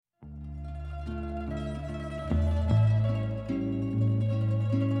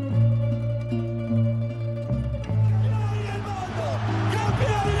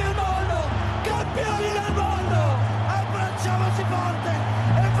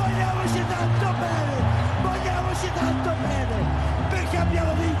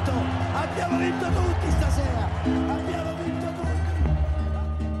vinto tutti stasera. Abbiamo vinto tutti.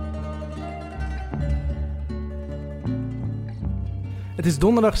 Het is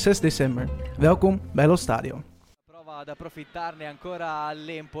donderdag 6 december. Welkom bij Lo Stadio. Prova ad approfittarne ancora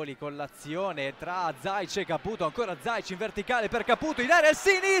l'Empoli con l'azione tra Zajc e Caputo, ancora Zajc in verticale per Caputo, in area al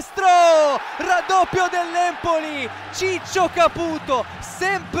sinistro, raddoppio dell'Empoli, Ciccio Caputo,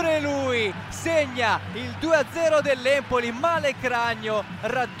 sempre lui, segna il 2-0 dell'Empoli, male Cragno,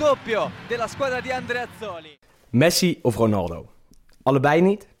 raddoppio della squadra di Andreazzoli. Messi of Ronaldo? Allebei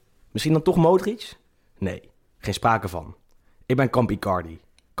niet? Misschien dan toch Modric? Nee, geen sprake van. Ik ben kamp Icardi,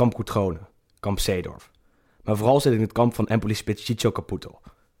 kamp Coutronne, kamp Seedorf. Maar vooral zit ik in het kamp van Empoli-spits Ciccio Caputo.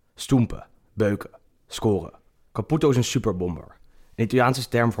 Stoempen, beuken, scoren. Caputo is een superbomber. Een Italiaanse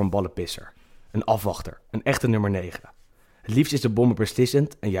term voor een ballenpisser. Een afwachter, een echte nummer 9. Het liefst is de bomber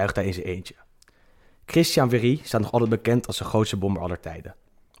beslissend en juicht hij in zijn eentje. Christian Vieri staat nog altijd bekend als de grootste bomber aller tijden.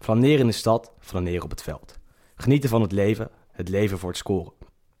 Flaneren in de stad, flaneren op het veld. Genieten van het leven voor het scoren.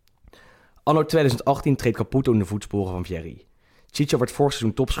 Anno 2018 treedt Caputo in de voetsporen van Vieri. Ciccio werd vorig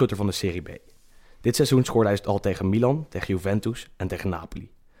seizoen topschutter van de Serie B. Dit seizoen scoorde hij al tegen Milan, tegen Juventus en tegen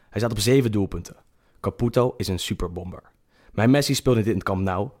Napoli. Hij staat op 7 doelpunten. Caputo is een superbomber. Mijn Messi speelt niet in het Camp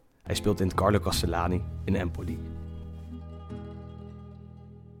Nou. Hij speelt in het Carlo Castellani in Empoli.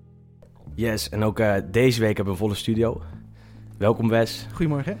 Yes, en ook deze week hebben we een volle studio. Welkom Wes.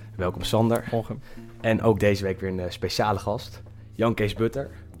 Goedemorgen. Welkom Sander. Morgen. En ook deze week weer een speciale gast. Jan-Cees Butter.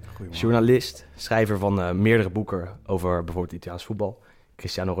 Journalist, schrijver van meerdere boeken over bijvoorbeeld Italiaans voetbal.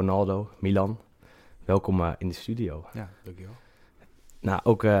 Cristiano Ronaldo, Milan. Welkom in de studio. Ja, dankjewel. Nou,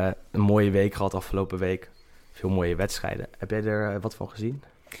 ook een mooie week gehad afgelopen week. Veel mooie wedstrijden. Heb jij er wat van gezien?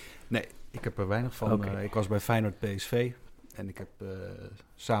 Nee, ik heb er weinig van. Okay. Ik was bij Feyenoord PSV en ik heb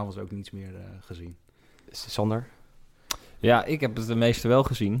 's avonds ook niets meer gezien. Sander? Ja, ik heb het de meeste wel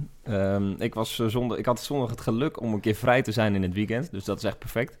gezien. Ik had zondag het geluk om een keer vrij te zijn in het weekend. Dus dat is echt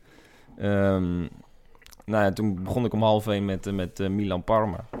perfect. Toen begon ik om 12:30 met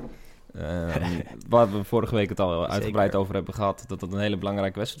Milan-Parma. Waar we vorige week het al uitgebreid over hebben gehad. Dat een hele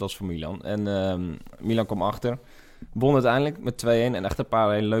belangrijke wedstrijd was voor Milan. En Milan kwam achter. Won uiteindelijk met 2-1. En echt een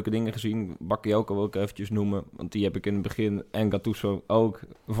paar hele leuke dingen gezien. Bakayoko wil ik eventjes noemen. Want die heb ik in het begin en Gattuso ook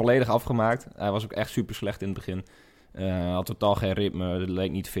volledig afgemaakt. Hij was ook echt super slecht in het begin. Had totaal geen ritme,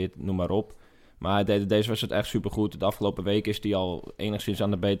 leek niet fit, noem maar op. Maar hij deed deze wedstrijd echt supergoed. De afgelopen week is hij al enigszins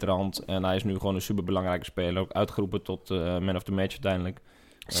aan de betere hand. En hij is nu gewoon een superbelangrijke speler. Ook uitgeroepen tot man of the match uiteindelijk.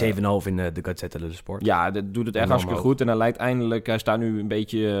 7,5 in de Gazzetta dello Sport. Ja, dat doet het echt hartstikke goed. En hij lijkt eindelijk... Hij staat nu een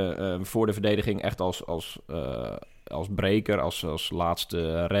beetje voor de verdediging echt als breker. Als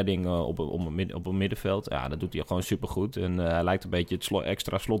laatste redding op het middenveld. Ja, dat doet hij gewoon supergoed. En hij lijkt een beetje het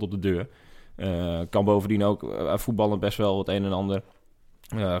extra slot op de deur. Kan bovendien ook voetballen best wel het een en ander.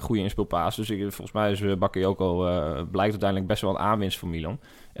 Goede inspeelpaas. Dus volgens mij is Bakayoko blijkt uiteindelijk best wel een aanwinst voor Milan.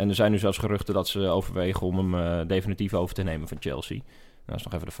 En er zijn nu zelfs geruchten dat ze overwegen om hem definitief over te nemen van Chelsea. Nou, is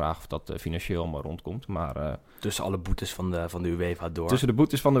nog even de vraag of dat financieel allemaal rondkomt. Maar, tussen alle boetes van de UEFA door. Tussen de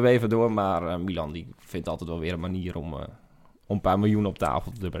boetes van de UEFA door. Maar Milan die vindt altijd wel weer een manier om een paar miljoen op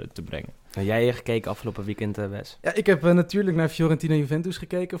tafel te brengen. Heb jij gekeken afgelopen weekend, Wes? Ja, ik heb natuurlijk naar Fiorentina-Juventus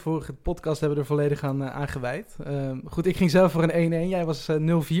gekeken. Vorige podcast hebben we er volledig aan gewijd. Goed, ik ging zelf voor een 1-1. Jij was 0-4,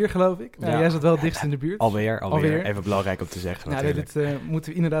 geloof ik. Nou, jij zat wel het dichtst in de buurt. Alweer. Even belangrijk om te zeggen. Ja, dit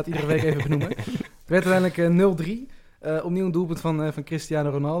moeten we inderdaad iedere week even benoemen. Het werd uiteindelijk 0-3. Opnieuw een doelpunt van Cristiano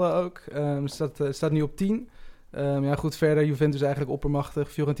Ronaldo ook. Staat nu op 10. Goed, verder Juventus eigenlijk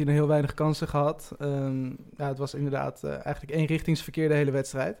oppermachtig. Fiorentina heel weinig kansen gehad. Het was inderdaad eigenlijk eenrichtingsverkeer de hele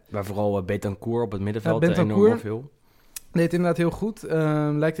wedstrijd. Maar vooral Betancourt op het middenveld Betancourt enorm veel. Deed inderdaad heel goed.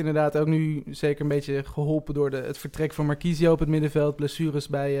 Lijkt inderdaad ook nu zeker een beetje geholpen door het vertrek van Marquisio op het middenveld. Blessures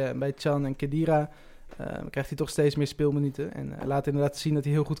bij Can en Khedira. Krijgt hij toch steeds meer speelminuten. En laat inderdaad zien dat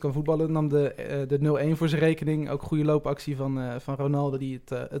hij heel goed kan voetballen. Nam de 0-1 voor zijn rekening. Ook goede loopactie van Ronaldo die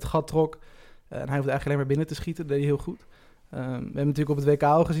het gat trok. En hij hoeft eigenlijk alleen maar binnen te schieten. Dat deed hij heel goed. We hebben natuurlijk op het WK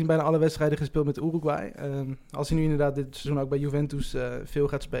al gezien bijna alle wedstrijden gespeeld met Uruguay. Als hij nu inderdaad dit seizoen ook bij Juventus veel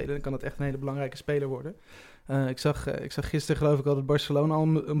gaat spelen, dan kan dat echt een hele belangrijke speler worden. Ik zag gisteren geloof ik al dat Barcelona al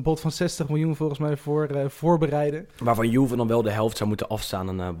een bod van 60 miljoen volgens mij voorbereiden. Waarvan Juve dan wel de helft zou moeten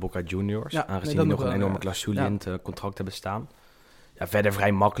afstaan aan Boca Juniors. Ja, aangezien die nog een enorme clausule in het contract hebben staan. Ja, verder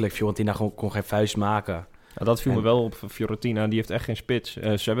vrij makkelijk. Fiorentina kon geen vuist maken. Ja, dat viel me wel op. Fiorentina, die heeft echt geen spits.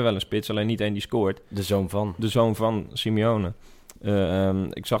 Ze hebben wel een spits, alleen niet één die scoort. De zoon van Simeone.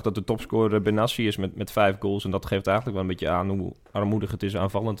 Ik zag dat de topscorer Benassi is met 5 goals. En dat geeft eigenlijk wel een beetje aan hoe armoedig het is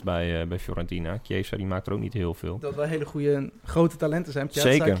aanvallend bij Fiorentina. Chiesa die maakt er ook niet heel veel. Dat wel hele goede, grote talenten zijn.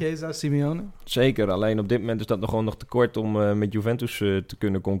 Piazza, Zeker. Chiesa, Simeone. Zeker, alleen op dit moment is dat nog gewoon nog te kort om met Juventus te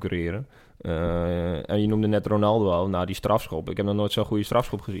kunnen concurreren. En je noemde net Ronaldo al, nou die strafschop. Ik heb nog nooit zo'n goede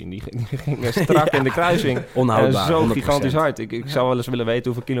strafschop gezien. Die ging strak in de kruising. Onhoudbaar, Zo 100%. gigantisch hard. Ik zou wel eens willen weten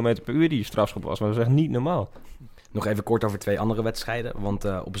hoeveel kilometer per uur die strafschop was. Maar dat is echt niet normaal. Nog even kort over 2 andere wedstrijden.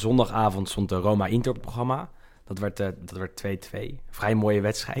 Want op zondagavond stond Roma-Inter op het programma. Dat werd 2-2. Vrij mooie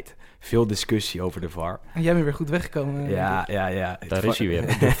wedstrijd. Veel discussie over de VAR. En jij bent weer goed weggekomen. Ja. Daar is hij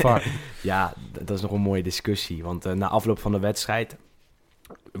weer, de VAR. Ja, dat is nog een mooie discussie. Want na afloop van de wedstrijd,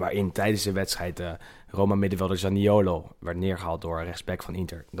 waarin tijdens de wedstrijd Roma-middenvelder Zaniolo werd neergehaald door rechtsback van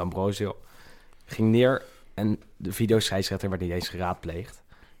Inter, D'Ambrosio, ging neer en de videoscheidsrechter werd niet eens geraadpleegd.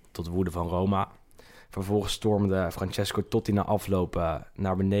 Tot de woede van Roma. Vervolgens stormde Francesco Totti na afloop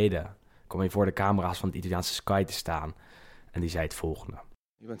naar beneden. Kwam hij voor de camera's van het Italiaanse Sky te staan. En die zei het volgende.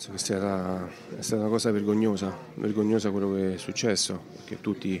 Io penso che è stata una cosa vergognosa quello che è successo, perché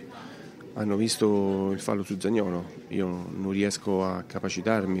tutti hanno visto il fallo su Zaniolo. Io non riesco a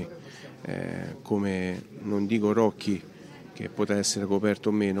capacitarmi, come non dico Rocchi che potrà essere coperto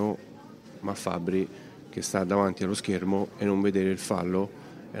o meno, ma Fabri che sta davanti allo schermo e non vedere il fallo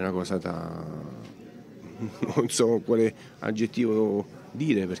è una cosa da... non so quale aggettivo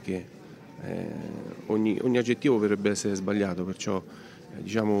dire, perché ogni aggettivo potrebbe essere sbagliato, perciò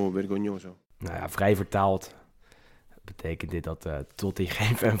diciamo vergognoso. Nou ja, vrij vertaald betekent dit dat Totti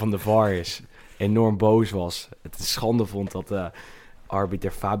geen fan van de VAR is. Enorm boos was. Het een schande vond dat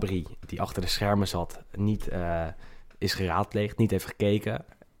arbiter Fabri, die achter de schermen zat, niet is geraadpleegd, niet heeft gekeken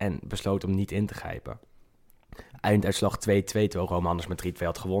en besloot om niet in te grijpen. Einduitslag 2-2, terwijl Roma anders met 3-2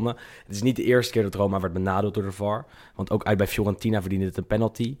 had gewonnen. Het is niet de eerste keer dat Roma werd benadeeld door de VAR. Want ook uit bij Fiorentina verdiende het een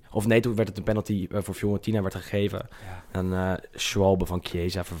penalty. Of nee, toen werd het een penalty voor Fiorentina werd gegeven. Ja. En Schwalbe van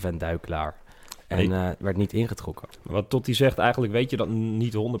Chiesa vervent Duikelaar. En werd niet ingetrokken. Wat Totti zegt, eigenlijk weet je dat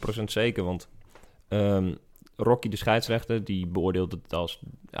niet 100% zeker. Want Rocky, de scheidsrechter, die beoordeelde het als...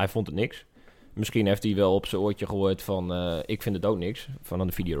 Hij vond het niks. Misschien heeft hij wel op zijn oortje gehoord van... ik vind het ook niks, van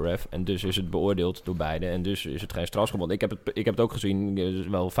de videoref. En dus is het beoordeeld door beide. En dus is het geen strafschop. Want ik heb het ook gezien,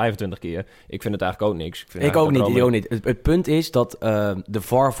 wel 25 keer. Ik vind het eigenlijk ook niks. Ik ook niet. Het punt is dat de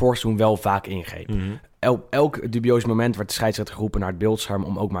VAR vorig seizoen wel vaak ingreep. Mm-hmm. Elk dubieus moment werd de scheidsrechter geroepen naar het beeldscherm...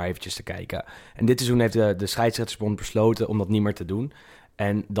 om ook maar eventjes te kijken. En dit seizoen heeft de scheidsrechtersbond besloten om dat niet meer te doen...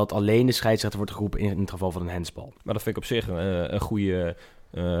 En dat alleen de scheidsrechter wordt geroepen in het geval van een handsbal. Maar dat vind ik op zich een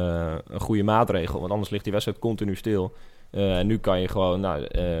goede maatregel. Want anders ligt die wedstrijd continu stil. En nu kan je gewoon...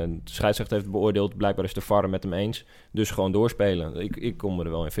 de scheidsrechter heeft het beoordeeld. Blijkbaar is de VAR met hem eens. Dus gewoon doorspelen. Ik kon me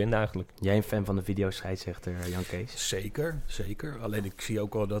er wel in vinden eigenlijk. Jij een fan van de videoscheidsrechter, Jan-Cees? Zeker. Alleen ik zie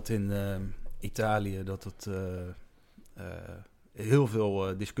ook wel dat in Italië... dat het heel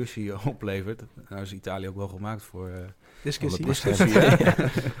veel discussie oplevert. Nou is Italië ook wel gemaakt voor... discussie. Ja.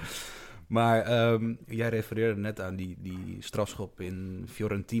 Maar jij refereerde net aan die strafschop in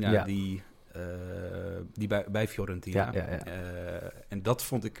Fiorentina, ja. die bij Fiorentina. Ja. En dat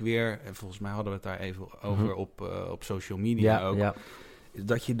vond ik weer, en volgens mij hadden we het daar even over op social media ook,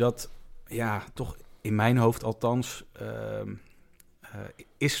 dat je dat, toch in mijn hoofd althans,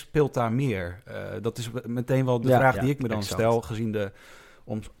 speelt daar meer? Dat is meteen wel de vraag die ik me dan stel, gezien de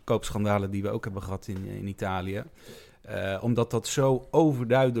omkoopschandalen die we ook hebben gehad in Italië. Omdat dat zo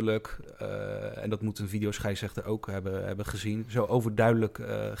overduidelijk, en dat moet een videoscheidsrechter ook hebben gezien, zo overduidelijk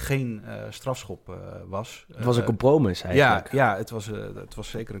geen strafschop was. Het was een compromis eigenlijk. Ja, het was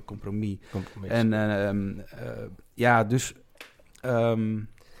zeker een compromis. En dus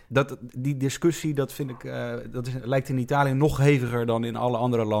die discussie, dat vind ik, lijkt in Italië nog heviger dan in alle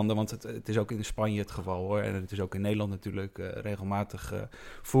andere landen. Want het is ook in Spanje het geval, hoor. En het is ook in Nederland natuurlijk regelmatig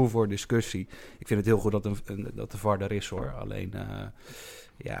voor discussie. Ik vind het heel goed dat de VAR er is, hoor. Alleen,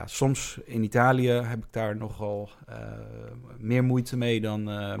 soms in Italië heb ik daar nogal meer moeite mee dan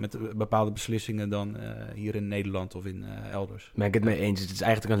met bepaalde beslissingen dan hier in Nederland of in elders. Ben ik het mee eens. Het is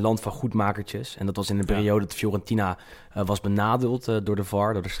eigenlijk een land van goedmakertjes. En dat was in de periode dat Fiorentina was benadeeld door de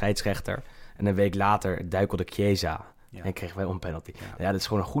VAR, door de scheidsrechter. En een week later duikelde Chiesa. Ja. En kregen wij een penalty. Ja, dat is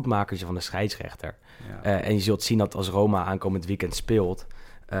gewoon een goedmakertje van de scheidsrechter. Ja. En je zult zien dat als Roma aankomend weekend speelt...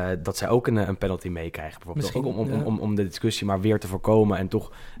 dat zij ook een penalty meekrijgen. Bijvoorbeeld ook om de discussie maar weer te voorkomen... en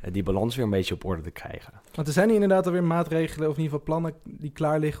toch die balans weer een beetje op orde te krijgen. Want er zijn hier inderdaad alweer maatregelen... of in ieder geval plannen die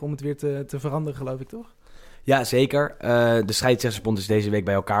klaar liggen om het weer te veranderen, geloof ik, toch? Ja, zeker. De scheidsrechtersbond is deze week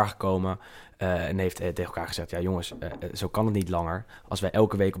bij elkaar gekomen... en heeft tegen elkaar gezegd... ja jongens, zo kan het niet langer. Als wij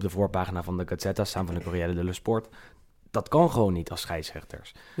elke week op de voorpagina van de Gazzetta staan... van de Corriere dello Sport... dat kan gewoon niet als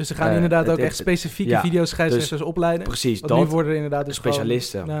scheidsrechters. Dus ze gaan inderdaad ook echt specifieke videoscheidsrechters opleiden. Precies, Want nu worden er inderdaad dus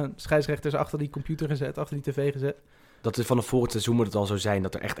specialisten. Gewoon, scheidsrechters achter die computer gezet, achter die tv gezet. Dat is vanaf volgend seizoen moet het al zo zijn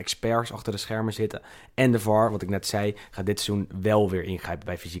dat er echt experts achter de schermen zitten. En de VAR, wat ik net zei, gaat dit seizoen wel weer ingrijpen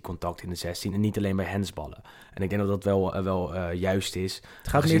bij fysiek contact in de 16. En niet alleen bij handsballen. En ik denk dat dat wel juist is. Het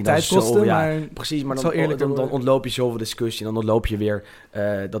gaat meer tijd kosten, maar precies, maar dan ontloop je zoveel discussie. En dan ontloop je weer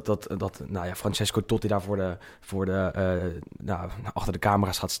Francesco Totti daar achter de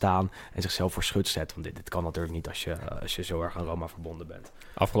camera's gaat staan en zichzelf voor schut zet. Want dit kan natuurlijk niet als je zo erg aan Roma verbonden bent.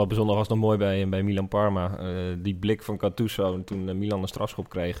 Afgelopen zondag was het nog mooi bij Milan Parma. Die blik van Gattuso toen Milan een strafschop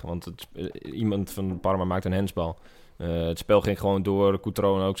kreeg. Want iemand van Parma maakte een handsbal. Het spel ging gewoon door.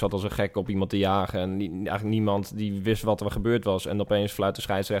 Cutrone ook zat als een gek op iemand te jagen. En eigenlijk niemand die wist wat er gebeurd was. En opeens fluit de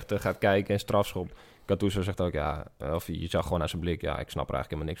scheidsrechter, gaat kijken en strafschop. Gattuso zegt ook, of je zag gewoon naar zijn blik. Ja, ik snap er eigenlijk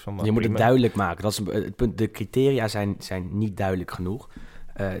helemaal niks van. Je moet het duidelijk maken. Dat is het punt. De criteria zijn niet duidelijk genoeg.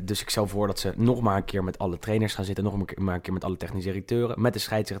 Dus ik stel voor dat ze nog maar een keer met alle trainers gaan zitten. Nog maar een keer met alle technische directeuren. Met de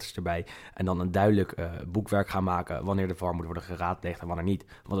scheidsrechters erbij. En dan een duidelijk boekwerk gaan maken. Wanneer de VAR moet worden geraadpleegd en wanneer niet.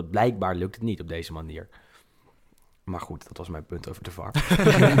 Want blijkbaar lukt het niet op deze manier. Maar goed, dat was mijn punt over de VAR.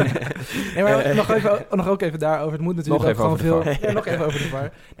 Nee, maar nog ook even daarover. Het moet natuurlijk ook gewoon veel. Nog even over de VAR.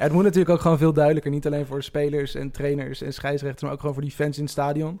 Ja, het moet natuurlijk ook gewoon veel duidelijker. Niet alleen voor spelers en trainers en scheidsrechters, maar ook gewoon voor die fans in het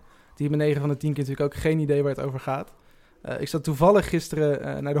stadion. Die hebben 9 van de 10 keer natuurlijk ook geen idee waar het over gaat. Ik zat toevallig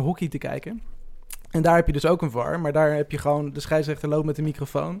gisteren naar de hockey te kijken. En daar heb je dus ook een VAR. Maar daar heb je gewoon de scheidsrechter loopt met de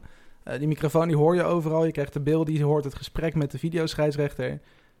microfoon. Die microfoon die hoor je overal. Je krijgt de beelden, je hoort het gesprek met de videoscheidsrechter.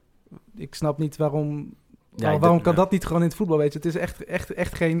 Ik snap niet waarom kan dat niet gewoon in het voetbal, weet je? Het is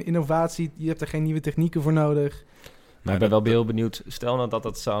echt geen innovatie. Je hebt er geen nieuwe technieken voor nodig. Maar ik ben wel heel benieuwd. Stel nou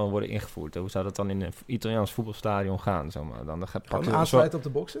dat zou worden ingevoerd. Hoe zou dat dan in een Italiaans voetbalstadion gaan? Dan gewoon aansluiten op de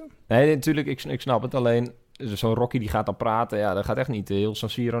boksen? Nee, natuurlijk. Ik snap het. Alleen zo'n Rocky die gaat dan praten. Ja, dat gaat echt niet heel San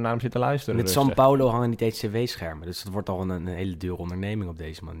Siro naar hem zitten luisteren. Met San Paolo hangen niet eens cv-schermen. Dus het wordt al een hele dure onderneming op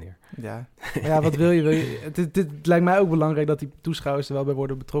deze manier. Ja, wat wil je? Het lijkt mij ook belangrijk dat die toeschouwers er wel bij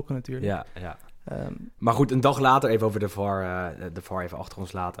worden betrokken natuurlijk. Ja. Maar goed, een dag later, even over de VAR even achter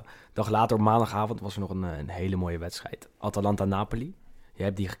ons laten. Een dag later, op maandagavond, was er nog een hele mooie wedstrijd. Atalanta-Napoli. Jij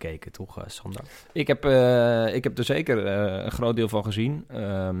hebt die gekeken, toch, Sander? Ik heb er zeker een groot deel van gezien.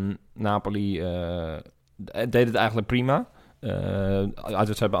 Napoli deed het eigenlijk prima.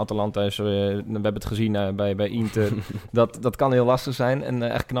 Uitwedstrijd bij Atalanta we hebben het gezien bij Inter. dat kan heel lastig zijn.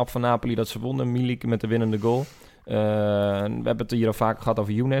 En echt knap van Napoli dat ze wonnen. Milik met de winnende goal. We hebben het hier al vaker gehad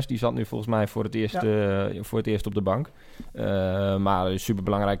over Younes. Die zat nu volgens mij voor het eerst op de bank. Maar een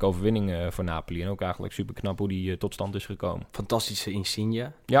superbelangrijke overwinning voor Napoli. En ook eigenlijk super knap hoe die tot stand is gekomen. Fantastische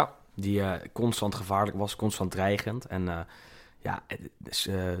Insigne. Ja. Die constant gevaarlijk was, constant dreigend. En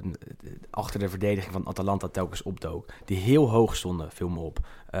achter de verdediging van Atalanta telkens opdook. Die heel hoog stonden, viel me op.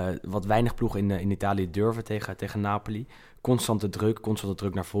 Wat weinig ploegen in Italië durven tegen Napoli. Constante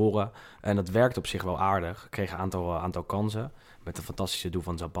druk naar voren. En dat werkt op zich wel aardig. Kreeg een aantal kansen. Met een fantastische doel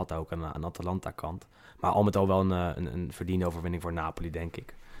van Zapata ook aan Atalanta-kant. Maar al met al wel een verdiende overwinning voor Napoli, denk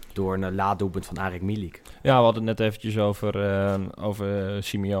ik. Door een laaddoelpunt van Arik Milik. Ja, we hadden het net eventjes over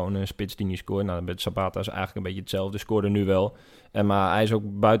Simeone, spits die niet scoort. Nou, met Zapata is eigenlijk een beetje hetzelfde. Scoorde nu wel. Maar hij is ook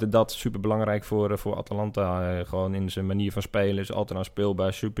buiten dat superbelangrijk voor Atalanta. Gewoon in zijn manier van spelen. Is altijd aan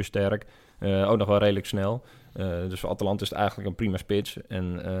speelbaar, supersterk. Ook nog wel redelijk snel. Dus voor Atalanta is het eigenlijk een prima spits.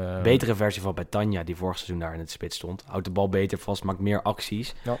 Betere versie van Betagna, die vorig seizoen daar in het spits stond. Houdt de bal beter vast, maakt meer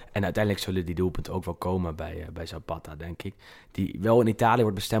acties. Ja. En uiteindelijk zullen die doelpunten ook wel komen bij Zapata, denk ik. Die wel in Italië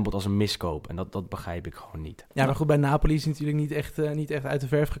wordt bestempeld als een miskoop. En dat begrijp ik gewoon niet. Ja, maar goed, bij Napoli is hij natuurlijk niet echt uit de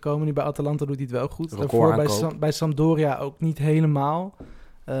verf gekomen. Nu bij Atalanta doet hij het wel goed. Daarvoor bij Sampdoria ook niet helemaal.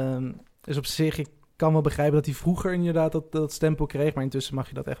 Dus op zich, ik kan wel begrijpen dat hij vroeger inderdaad dat stempel kreeg. Maar intussen mag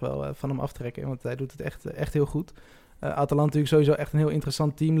je dat echt wel van hem aftrekken. Want hij doet het echt heel goed. Atalanta natuurlijk sowieso echt een heel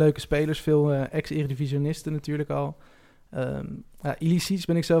interessant team. Leuke spelers, veel ex-eredivisionisten natuurlijk al. Ilicic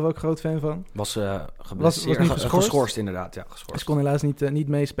ben ik zelf ook groot fan van. Was niet geschorst inderdaad. Ja, geschorst. Hij kon helaas niet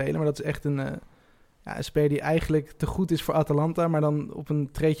meespelen. Maar dat is echt een speler die eigenlijk te goed is voor Atalanta. Maar dan op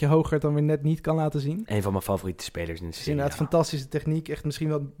een treedje hoger dan weer net niet kan laten zien. Een van mijn favoriete spelers in de serie. Inderdaad, fantastische techniek. Echt misschien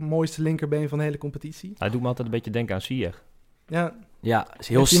wel het mooiste linkerbeen van de hele competitie. Hij doet me altijd een beetje denken aan Ziyech. Ja, is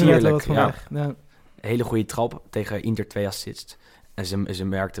heel sierlijk. Ja. Hele goede trap tegen Inter, 2 assists. En ze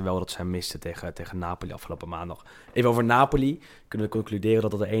merkten wel dat ze hem misten tegen Napoli afgelopen maandag. Even over Napoli. Kunnen we concluderen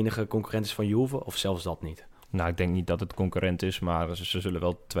dat dat de enige concurrent is van Juve? Of zelfs dat niet? Nou, ik denk niet dat het concurrent is. Maar ze zullen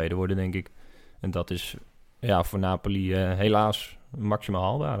wel tweede worden, denk ik. En dat is voor Napoli helaas maximaal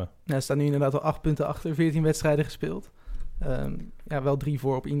haalbare. Ja, er staan nu inderdaad al 8 punten achter, 14 wedstrijden gespeeld. Wel 3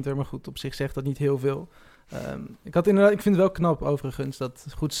 voor op Inter, maar goed, op zich zegt dat niet heel veel. Ik vind het wel knap overigens dat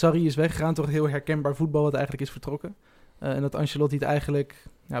goed Sarri is weggegaan, toch heel herkenbaar voetbal wat eigenlijk is vertrokken. En dat Ancelotti het eigenlijk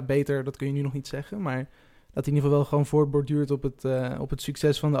beter, dat kun je nu nog niet zeggen, maar dat hij in ieder geval wel gewoon voortborduurt op het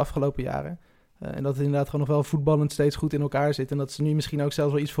succes van de afgelopen jaren. En dat het inderdaad gewoon nog wel voetballend steeds goed in elkaar zit. En dat ze nu misschien ook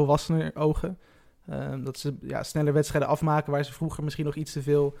zelfs wel iets volwassener ogen. Dat ze sneller wedstrijden afmaken waar ze vroeger misschien nog iets te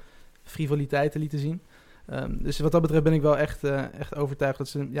veel frivoliteiten lieten zien. Dus wat dat betreft ben ik wel echt overtuigd dat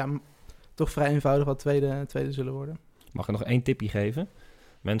ze toch vrij eenvoudig wat tweede zullen worden. Mag ik nog 1 tipje geven?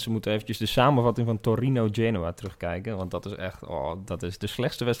 Mensen moeten eventjes de samenvatting van Torino-Genoa terugkijken. Want dat is echt dat is de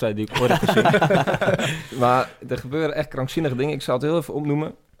slechtste wedstrijd die ik ooit heb gezien. Maar er gebeuren echt krankzinnige dingen. Ik zal het heel even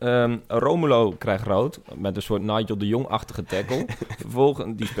opnoemen. Romulo krijgt rood met een soort Nigel de Jong-achtige tackle.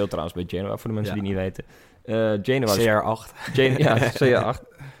 Vervolgens, die speelt trouwens bij Genoa, voor de mensen die niet weten. Genoa CR8. CR8.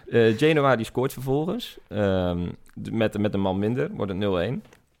 Genoa die scoort vervolgens. Met een man minder, wordt het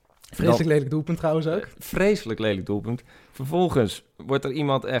 0-1. Vreselijk lelijk doelpunt trouwens ook. Vreselijk lelijk doelpunt. Vervolgens wordt er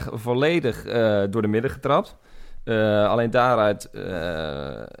iemand echt volledig door de midden getrapt. Alleen daaruit...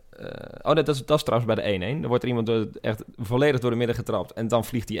 dat is trouwens bij de 1-1. Dan wordt er iemand echt volledig door de midden getrapt. En dan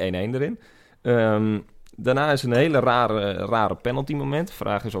vliegt die 1-1 erin. Daarna is een hele rare penalty moment. De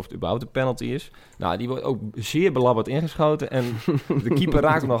vraag is of het überhaupt een penalty is. Nou, die wordt ook zeer belabberd ingeschoten. En de keeper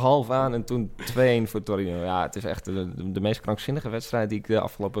raakt hem nog half aan. En toen 2-1 voor Torino. Ja, het is echt de meest krankzinnige wedstrijd die ik de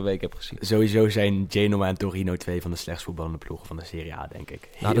afgelopen week heb gezien. Sowieso zijn Genoa en Torino 2 van de slechtst voetballende ploegen van de Serie A, denk ik.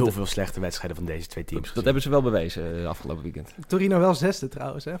 Heel veel slechte wedstrijden van deze 2 teams. Dat hebben ze wel bewezen afgelopen weekend. Torino wel 6e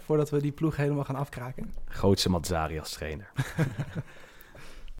trouwens, hè, voordat we die ploeg helemaal gaan afkraken. Grootste Mazzari als trainer.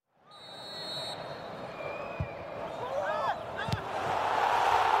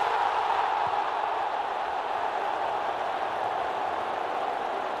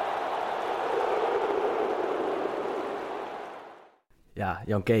 Ja,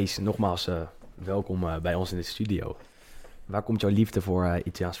 Jan-Cees, nogmaals welkom bij ons in de studio. Waar komt jouw liefde voor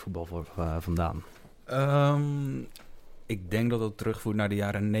Italiaans voetbal vandaan? Ik denk dat het terugvoert naar de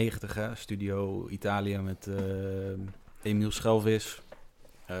jaren 90. Hè? Studio Italië met Emiel Schelvis.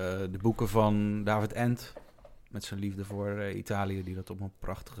 De boeken van David Ent met zijn liefde voor Italië, die dat op een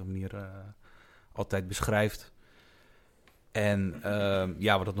prachtige manier altijd beschrijft. En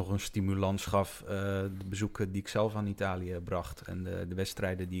wat het nog een stimulans gaf, de bezoeken die ik zelf aan Italië bracht en de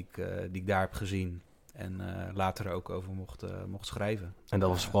wedstrijden die ik daar heb gezien. En later ook over mocht schrijven. En dat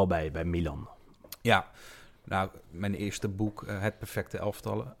was vooral bij Milan? Ja, nou, mijn eerste boek, Het Perfecte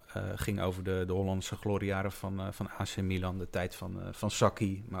Elftallen, ging over de Hollandse gloriejaren van AC Milan. De tijd van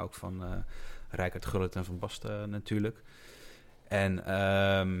Sacchi, maar ook van Rijkaard, Gullit en Van Basten natuurlijk. En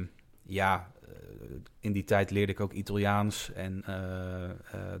in die tijd leerde ik ook Italiaans. En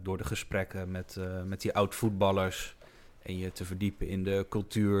door de gesprekken met die oud-voetballers en je te verdiepen in de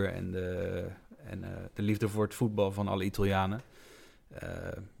cultuur en de liefde voor het voetbal van alle Italianen,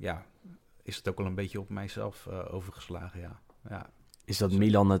 is het ook wel een beetje op mijzelf overgeslagen, ja. Is dat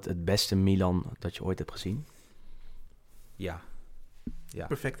Milan het beste Milan dat je ooit hebt gezien? Ja.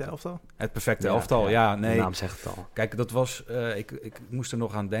 Perfecte elftal? Het perfecte elftal, nee. De naam zegt het al. Kijk, dat was... ik moest er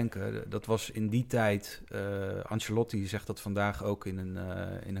nog aan denken. Dat was in die tijd... Ancelotti zegt dat vandaag ook in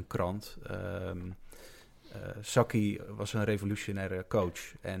een krant. Sacchi was een revolutionaire coach.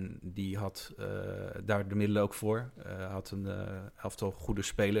 En die had daar de middelen ook voor. Had een elftal goede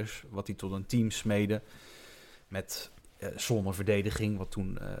spelers. Wat hij tot een team smeedde. Met zonneverdediging, wat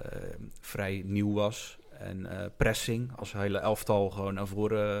toen vrij nieuw was. En pressing, als hele elftal gewoon naar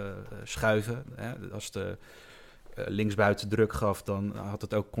voren schuiven. Hè. Als de linksbuiten druk gaf, dan had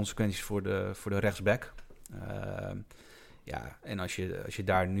het ook consequenties voor de rechtsback. En als je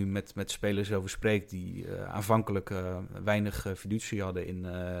daar nu met spelers over spreekt die aanvankelijk weinig fiducie hadden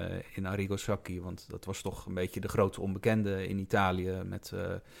in Arrigo Sacchi, want dat was toch een beetje de grote onbekende in Italië met...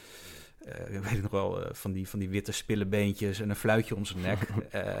 ik weet nog wel, van die witte spillebeentjes en een fluitje om zijn nek.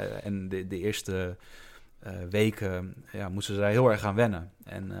 En de eerste weken moesten ze daar heel erg aan wennen.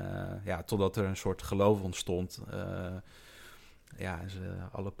 En totdat er een soort geloof ontstond. Ze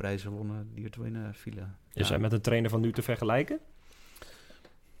alle prijzen wonnen die er te winnen vielen. Is hij met een trainer van nu te vergelijken?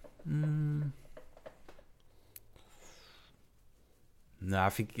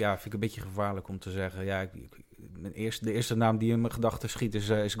 Nou, vind ik een beetje gevaarlijk om te zeggen. Ja, de eerste naam die in mijn gedachten schiet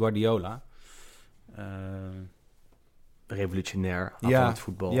is Guardiola. Revolutionair aan het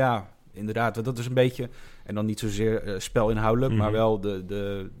voetbal. Ja, inderdaad. Dat is een beetje... En dan niet zozeer spelinhoudelijk, maar wel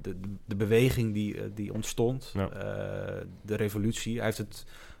de beweging die ontstond. Ja. De revolutie. Hij heeft het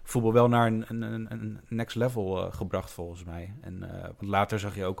voetbal wel naar een next level gebracht volgens mij. En want later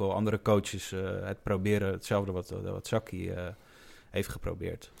zag je ook al andere coaches het proberen, hetzelfde wat Saki heeft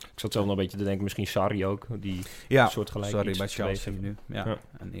geprobeerd. Ik zat zelf nog een beetje te denken, misschien Sarri ook, die soortgelijk Sarri iets bij Chelsea geweest nu. Ja. Ja.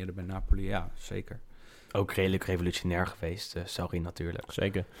 En eerder bij Napoli, ja, zeker. Ook redelijk revolutionair geweest, Sarri natuurlijk.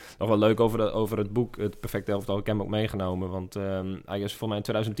 Zeker. Nog wel leuk over het boek, Het Perfecte Elftal. Ik heb hem ook meegenomen, want hij is voor mij in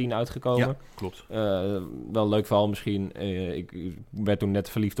 2010 uitgekomen. Ja, klopt. Wel een leuk verhaal misschien. Ik werd toen net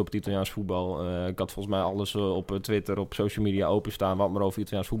verliefd op het Italiaans voetbal. Ik had volgens mij alles op Twitter, op social media openstaan, wat maar over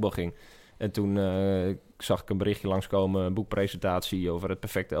Italiaans voetbal ging. En toen zag ik een berichtje langskomen, een boekpresentatie over Het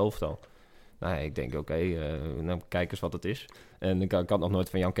Perfecte Elftal. Nou, ik denk, nou, kijk eens wat het is. En ik had nog nooit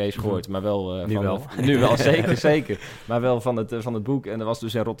van Jan-Cees gehoord, maar wel... Nu wel, zeker. Maar wel van het boek. En dat was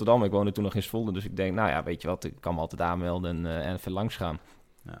dus in Rotterdam. Ik woonde toen nog in Zwolle. Dus ik denk, nou ja, weet je wat, ik kan me altijd aanmelden en even langs gaan.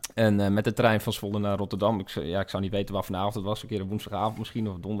 Ja. En met de trein van Zwolle naar Rotterdam, ik zou niet weten wat vanavond het was. Een keer een woensdagavond misschien,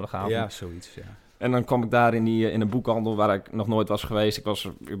 of donderdagavond. Ja, zoiets, ja. En dan kwam ik daar in een boekhandel waar ik nog nooit was geweest. Ik was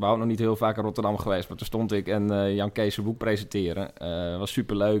überhaupt nog niet heel vaak in Rotterdam geweest. Maar toen stond ik en Jan-Cees zijn boek presenteren. Was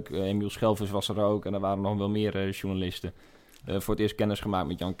superleuk. Emiel Schelvis was er ook. En er waren nog wel meer journalisten. Voor het eerst kennis gemaakt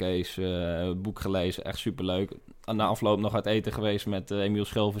met Jan-Cees. Boek gelezen. Echt superleuk. Na afloop nog uit eten geweest met Emiel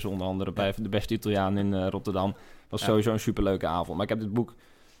Schelvis onder andere. Bij de beste Italiaan in Rotterdam. Was sowieso een superleuke avond. Maar ik heb dit boek,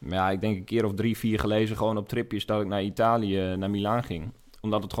 ik denk een keer of 3-4 gelezen. Gewoon op tripjes dat ik naar Italië, naar Milaan ging.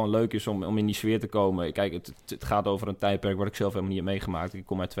 Omdat het gewoon leuk is om in die sfeer te komen. Kijk, het gaat over een tijdperk wat ik zelf helemaal niet heb meegemaakt. Ik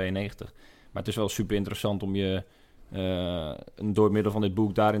kom uit 92. Maar het is wel super interessant om je door middel van dit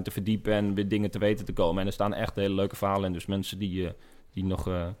boek daarin te verdiepen en weer dingen te weten te komen. En er staan echt hele leuke verhalen in. Dus mensen die nog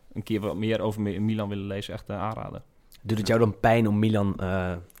een keer wat meer over Milan willen lezen, echt aanraden. Doet het jou dan pijn om Milan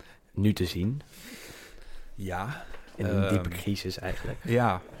nu te zien? Ja. In een diepe crisis eigenlijk.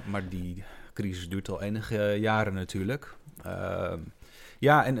 Ja, maar die crisis duurt al enige jaren natuurlijk.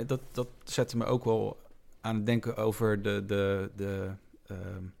 Ja, en dat zette me ook wel aan het denken over de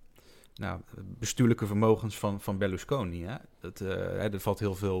bestuurlijke vermogens van Berlusconi. Hè? Er valt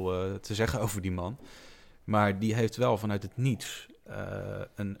heel veel te zeggen over die man. Maar die heeft wel vanuit het niets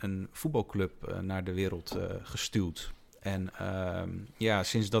een voetbalclub naar de wereld gestuurd. En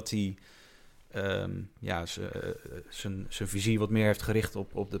sinds dat hij zijn visie wat meer heeft gericht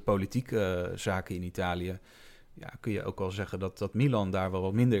op de politieke zaken in Italië, kun je ook wel zeggen dat Milan daar wel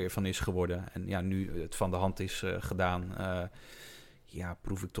wat minder van is geworden. En ja, nu het van de hand is gedaan,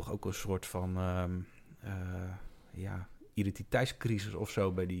 proef ik toch ook een soort van identiteitscrisis of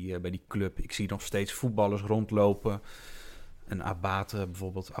zo bij die club. Ik zie nog steeds voetballers rondlopen. Een Abate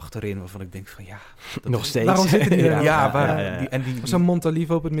bijvoorbeeld achterin, waarvan ik denk van nog steeds. Waarom zitten die er? Zo'n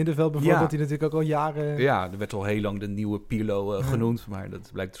Montalivo op het middenveld bijvoorbeeld, die natuurlijk ook al jaren... Ja, er werd al heel lang de nieuwe Pirlo genoemd, maar dat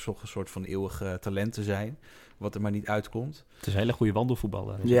blijkt toch een soort van eeuwig talent te zijn, wat er maar niet uitkomt. Het is een hele goede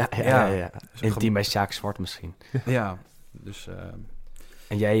wandelvoetballer. Ja. In het team bij Sjaak Zwart misschien. Ja, dus...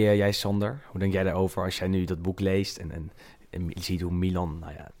 En jij Sander, hoe denk jij daarover als jij nu dat boek leest en je ziet hoe Milan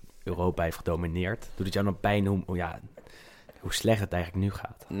Europa heeft gedomineerd? Doet het jou dan pijn hoe slecht het eigenlijk nu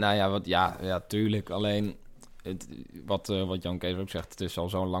gaat? Nou ja, tuurlijk. Alleen, wat Jan-Cees ook zegt, het is al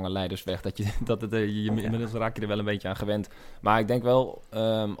zo'n lange leidersweg inmiddels raak je er wel een beetje aan gewend. Maar ik denk wel,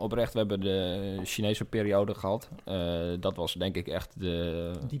 oprecht, we hebben de Chinese periode gehad. Dat was denk ik echt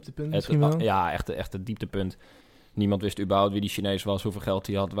dieptepunt misschien wel? Ja, echt het dieptepunt. Niemand wist überhaupt wie die Chinees was, hoeveel geld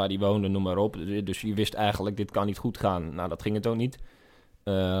hij had, waar hij woonde, noem maar op. Dus je wist eigenlijk, dit kan niet goed gaan. Nou, dat ging het ook niet.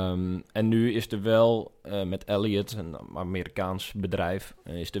 En nu is er wel, met Elliott, een Amerikaans bedrijf,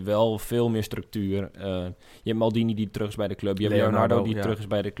 is er wel veel meer structuur. Je hebt Maldini die terug is bij de club. Je hebt Leonardo die terug is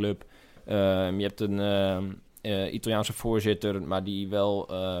bij de club. Je hebt een Italiaanse voorzitter, maar die wel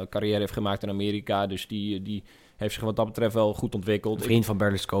carrière heeft gemaakt in Amerika. Dus die heeft zich wat dat betreft wel goed ontwikkeld. Een vriend van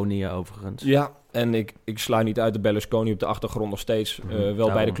Berlusconi overigens. Ja, en ik sluit niet uit dat Berlusconi op de achtergrond nog steeds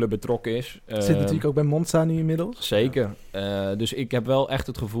bij de club betrokken is. Zit natuurlijk ook bij Monza nu inmiddels. Zeker. Dus ik heb wel echt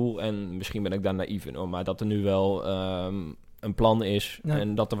het gevoel, en misschien ben ik daar naïef in, maar dat er nu wel een plan is. Ja.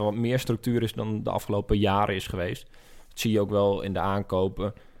 En dat er wat meer structuur is dan de afgelopen jaren is geweest. Dat zie je ook wel in de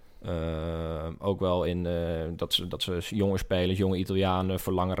aankopen. Ook wel in dat ze jonge spelers, jonge Italianen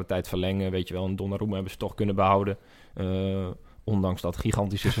voor langere tijd verlengen. Weet je wel, een Donnarumma hebben ze toch kunnen behouden. Ondanks dat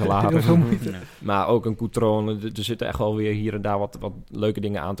gigantische salaris. Maar ook een Coutron. Er zitten echt wel weer hier en daar wat leuke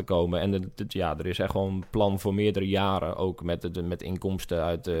dingen aan te komen. En er is echt wel een plan voor meerdere jaren. Ook met inkomsten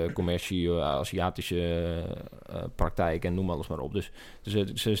uit commercie, Aziatische praktijk en noem alles maar op. Dus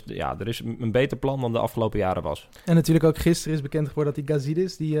er is een beter plan dan de afgelopen jaren was. En natuurlijk ook gisteren is bekend geworden dat die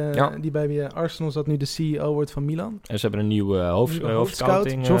Gazidis, die bij Arsenal zat, nu de CEO wordt van Milan. En ze hebben een nieuwe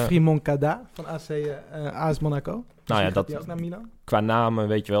hoofdscouting. Geoffrey Moncada van AS Monaco. Nou ja, gaat hij dat ook naar Milan? qua namen,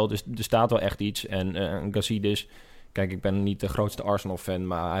 weet je wel. Dus er staat wel echt iets. En Gazidis, kijk, ik ben niet de grootste Arsenal-fan,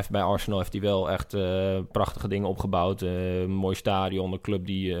 maar bij Arsenal heeft hij wel echt prachtige dingen opgebouwd. Een mooi stadion, een club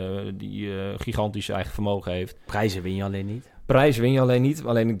die gigantisch eigen vermogen heeft. Prijzen win je alleen niet. Prijs win je alleen niet.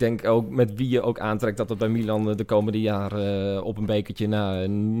 Alleen ik denk ook met wie je ook aantrekt dat bij Milan de komende jaren op een bekertje na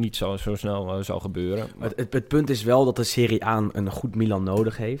niet zo snel zal gebeuren. Het punt is wel dat de Serie A een goed Milan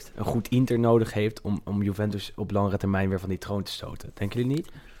nodig heeft. Een goed Inter nodig heeft om Juventus op langere termijn weer van die troon te stoten. Denken jullie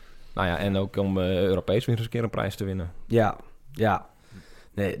niet? Nou ja, en ook om Europees weer eens een keer een prijs te winnen. Ja.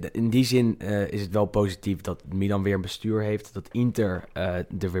 Nee, in die zin is het wel positief dat Milan weer een bestuur heeft. Dat Inter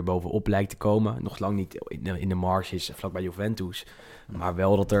er weer bovenop lijkt te komen. Nog lang niet in de marges vlakbij Juventus. Maar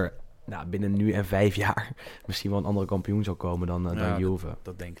wel dat er binnen nu en 5 jaar misschien wel een andere kampioen zal komen dan Juve.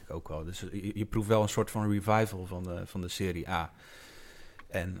 Dat denk ik ook wel. Dus je proeft wel een soort van revival van de Serie A.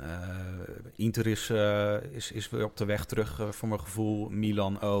 En Inter is weer op de weg terug voor mijn gevoel.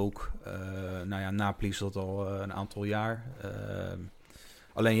 Milan ook. Napoli is dat al een aantal jaar.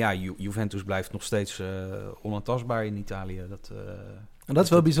 Alleen ja, Juventus blijft nog steeds onaantastbaar in Italië. En dat is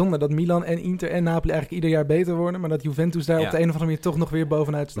wel bijzonder, dat Milan en Inter en Napoli eigenlijk ieder jaar beter worden, maar dat Juventus daar op de een of andere manier toch nog weer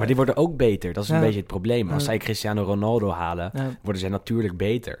bovenuit staat. Maar die worden ook beter, dat is een beetje het probleem. Als zij Cristiano Ronaldo halen, worden zij natuurlijk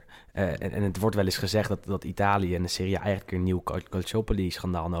beter. En het wordt wel eens gezegd dat Italië en de Serie A eigenlijk een nieuw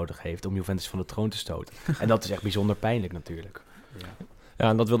Calciopoli-schandaal nodig heeft om Juventus van de troon te stoten. En dat is echt bijzonder pijnlijk natuurlijk. Ja,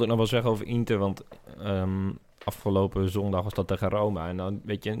 en dat wilde ik nog wel zeggen over Inter, want afgelopen zondag was dat tegen Roma. En dan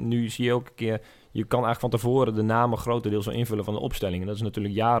weet je, nu zie je ook een keer, je kan eigenlijk van tevoren de namen grotendeels al invullen van de opstelling. En dat is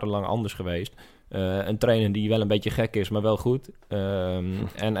natuurlijk jarenlang anders geweest. Een trainer die wel een beetje gek is, maar wel goed.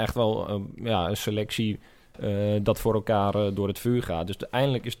 En echt wel een selectie dat voor elkaar door het vuur gaat. Dus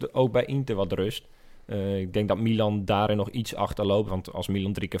eindelijk is er ook bij Inter wat rust. Ik denk dat Milan daarin nog iets achterloopt. Want als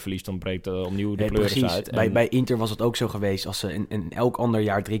Milan 3 keer verliest, dan breekt opnieuw de pleuris uit. Bij Inter was het ook zo geweest. Als ze in elk ander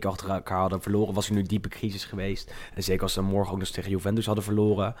jaar 3 keer achter elkaar hadden verloren, was er nu diepe crisis geweest. En zeker als ze morgen ook nog tegen Juventus hadden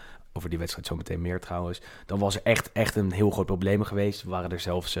verloren, over die wedstrijd zo meteen meer trouwens, dan was er echt een heel groot probleem geweest. Er waren er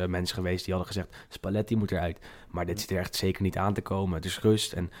zelfs mensen geweest die hadden gezegd, Spalletti moet eruit. Maar dit zit er echt zeker niet aan te komen. Het is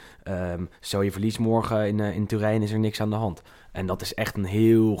rust en stel je verliest morgen in Turijn, is er niks aan de hand. En dat is echt een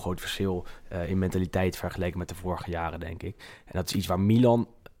heel groot verschil in mentaliteit vergeleken met de vorige jaren, denk ik. En dat is iets waar Milan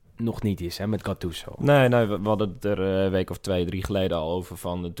nog niet is, hè, met Gattuso. Nee, we hadden het er een week of 2, 3 geleden al over.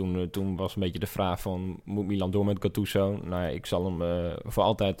 Toen was een beetje de vraag van, moet Milan door met Gattuso? Nou ja, ik zal hem voor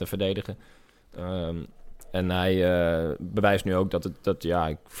altijd verdedigen. En hij bewijst nu ook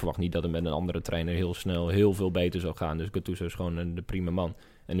ik verwacht niet dat het met een andere trainer heel snel heel veel beter zou gaan. Dus Gattuso is gewoon de prima man.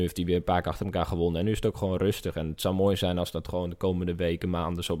 En nu heeft hij weer een paar keer achter elkaar gewonnen. En nu is het ook gewoon rustig. En het zou mooi zijn als dat gewoon de komende weken,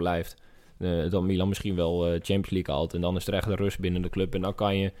 maanden zo blijft. Dat Milan misschien wel Champions League haalt. En dan is er echt de rust binnen de club. En dan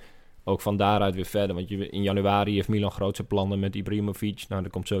kan je ook van daaruit weer verder. Want in januari heeft Milan grootse plannen met Ibrahimovic. Nou, er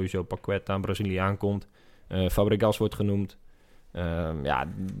komt sowieso Paqueta, een Braziliaan komt. Fabregas wordt genoemd.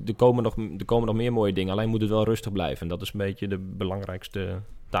 Er komen nog meer mooie dingen. Alleen moet het wel rustig blijven. En dat is een beetje de belangrijkste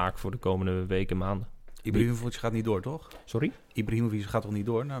taak voor de komende weken, maanden. Ibrahimovic gaat niet door, toch? Sorry? Ibrahimovic gaat toch niet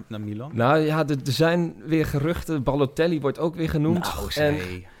door naar Milan? Nou ja, er zijn weer geruchten. Balotelli wordt ook weer genoemd.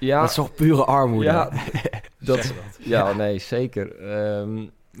 Nou, dat is toch pure armoede? Ja, nee, zeker.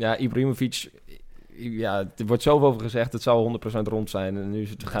 Ibrahimovic, er wordt zoveel over gezegd. Het zou 100% rond zijn. En nu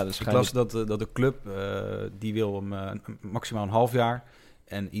gaat het Ik las dat de club, die wil hem maximaal een half jaar.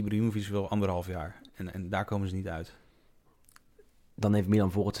 En Ibrahimovic wil 1,5 jaar. En daar komen ze niet uit. Dan heeft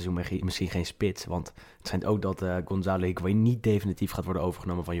Milan volgend seizoen misschien geen spits. Want het schijnt ook dat Gonzalo Higuain niet definitief gaat worden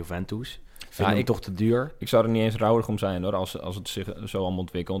overgenomen van Juventus. Vind ik toch te duur. Ik zou er niet eens rouwig om zijn hoor, als het zich zo allemaal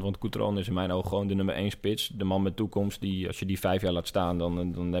ontwikkelt. Want Coutron is in mijn ogen gewoon de nummer 1 spits. De man met toekomst, als je die 5 jaar laat staan,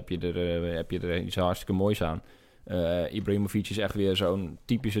 dan heb je er iets hartstikke moois aan. Ibrahimovic is echt weer zo'n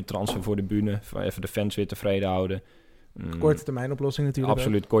typische transfer voor de bühne. Even de fans weer tevreden houden. Korte termijn oplossing natuurlijk.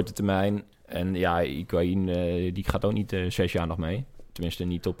 Absoluut, korte termijn. En ja, Higuain, die gaat ook niet 6 jaar nog mee. Tenminste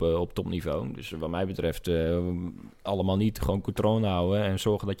niet op topniveau. Dus wat mij betreft allemaal niet. Gewoon Coutron houden en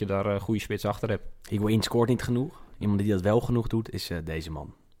zorgen dat je daar een goede spits achter hebt. Higuain scoort niet genoeg. Iemand die dat wel genoeg doet is deze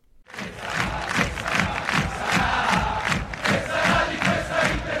man.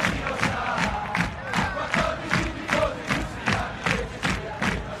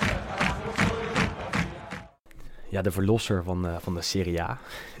 Ja, de verlosser van de Serie A.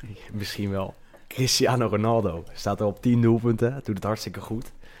 Misschien wel. Cristiano Ronaldo staat er op 10 doelpunten. Doet het hartstikke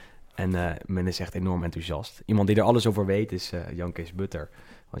goed. En men is echt enorm enthousiast. Iemand die er alles over weet is Jan-Cees Butter.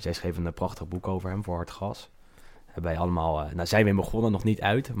 Want jij schreef een prachtig boek over hem voor Hard Gas. Wij allemaal, zijn we begonnen, nog niet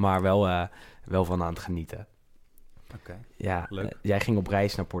uit. Maar wel van aan het genieten. Oké. Ja, Leuk. jij ging op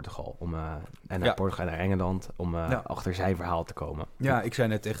reis naar Portugal en naar Portugal en naar Engeland om achter zijn verhaal te komen. Ja, ik zei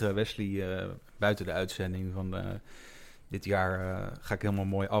net tegen Wesley buiten de uitzending van dit jaar ga ik helemaal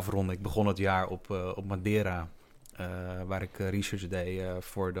mooi afronden. Ik begon het jaar op Madeira, waar ik research deed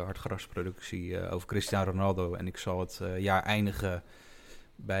voor de hartgrasproductie over Cristiano Ronaldo. En ik zal het jaar eindigen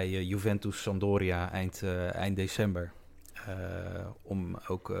bij Juventus Sampdoria eind december. Om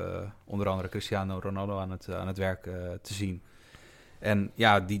ook onder andere Cristiano Ronaldo aan het werk te zien. En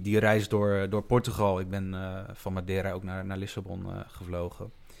ja, die reis door Portugal. Ik ben van Madeira ook naar Lissabon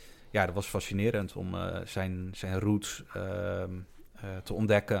gevlogen. Ja, dat was fascinerend om zijn roots te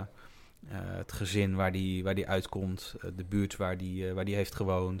ontdekken. Het gezin waar die uitkomt. De buurt waar die heeft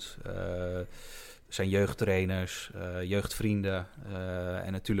gewoond. Zijn jeugdtrainers, jeugdvrienden.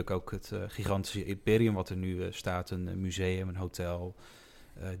 En natuurlijk ook het gigantische imperium wat er nu staat. Een museum, een hotel.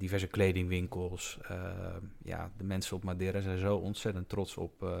 Diverse kledingwinkels. De mensen op Madeira zijn zo ontzettend trots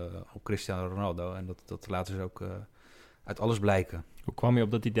op Cristiano Ronaldo. En dat laten ze ook uit alles blijken. Hoe kwam je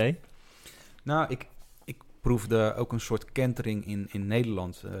op dat idee? Nou, ik proefde ook een soort kentering in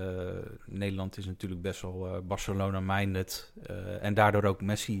Nederland. Nederland is natuurlijk best wel Barcelona-minded. En daardoor ook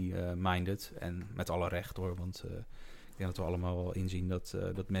Messi-minded. En met alle recht hoor, want ik denk dat we allemaal wel inzien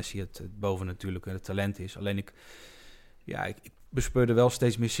dat Messi het bovennatuurlijke talent is. Alleen ik bespeurde wel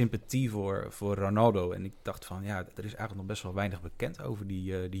steeds meer sympathie voor Ronaldo. En ik dacht van, ja, er is eigenlijk nog best wel weinig bekend over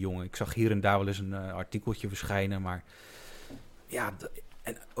die jongen. Ik zag hier en daar wel eens een artikeltje verschijnen, maar ja,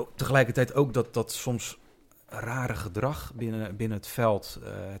 en tegelijkertijd ook dat soms rare gedrag binnen het veld.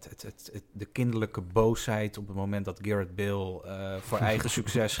 De kinderlijke boosheid op het moment dat Gareth Bale voor eigen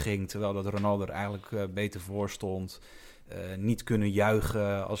succes ging, terwijl dat Ronaldo er eigenlijk beter voor stond. Niet kunnen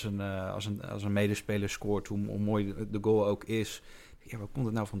juichen als een medespeler scoort, hoe mooi de goal ook is. Ja, waar komt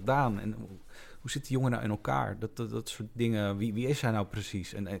het nou vandaan? En hoe zit die jongen nou in elkaar? Dat soort dingen. Wie is hij nou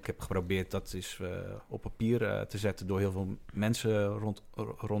precies? En ik heb geprobeerd dat eens op papier te zetten door heel veel mensen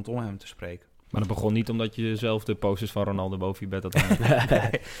rondom hem te spreken. Maar dat begon niet omdat je zelf de posters van Ronaldo boven je bed had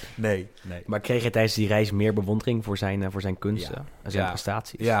hangen. Nee. Maar kreeg je tijdens die reis meer bewondering voor zijn kunsten en zijn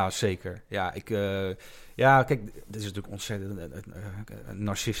prestaties? Ja, zeker. Ja, kijk, dit is natuurlijk ontzettend een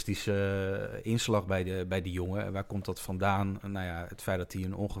narcistische inslag bij die jongen. Waar komt dat vandaan? Nou ja, het feit dat hij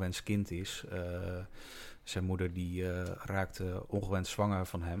een ongewenst kind is. Zijn moeder die raakte ongewenst zwanger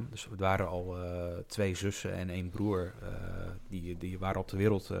van hem. Dus het waren al 2 zussen en 1 broer. Die waren op de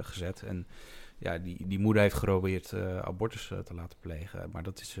wereld gezet. En ja, die moeder heeft geprobeerd abortus te laten plegen. Maar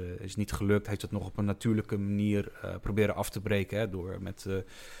dat is niet gelukt. Heeft het nog op een natuurlijke manier proberen af te breken. Hè, door met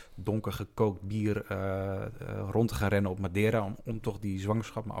donker gekookt bier rond te gaan rennen op Madeira. Om toch die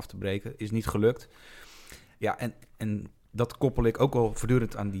zwangerschap maar af te breken. Is niet gelukt. Ja, en dat koppel ik ook wel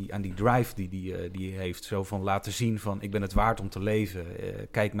voortdurend aan die drive die heeft. Zo van laten zien van ik ben het waard om te leven.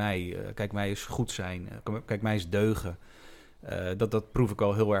 Kijk mij eens goed zijn. Kijk mij eens deugen. Dat proef ik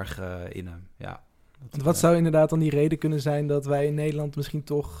al heel erg in hem. Ja, Wat zou inderdaad dan die reden kunnen zijn dat wij in Nederland misschien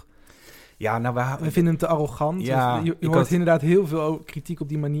toch... Ja, nou, we vinden hem te arrogant. Ja, Je hoort inderdaad heel veel kritiek op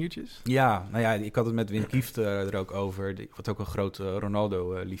die maniertjes. Ja, nou ja, ik had het met Wim Kieft er ook over. Wat ook een grote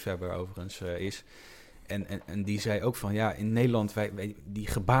Ronaldo-liefhebber overigens is. En die zei ook van, ja, in Nederland, wij die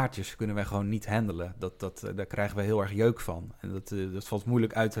gebaartjes kunnen wij gewoon niet handelen. Daar krijgen we heel erg jeuk van. En dat valt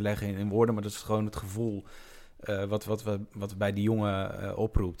moeilijk uit te leggen in woorden, maar dat is gewoon het gevoel wat bij die jongen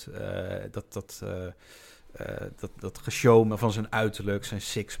oproept. Dat geshow van zijn uiterlijk, zijn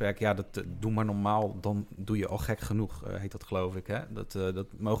sixpack, ja, doe maar normaal, dan doe je al gek genoeg, heet dat geloof ik. Hè? Dat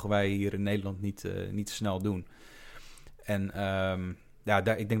mogen wij hier in Nederland niet snel doen. En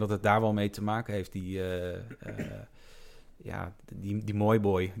ik denk dat het daar wel mee te maken heeft, die mooi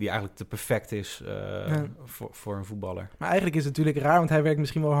boy, die eigenlijk te perfect is voor een voetballer. Maar eigenlijk is het natuurlijk raar, want hij werkt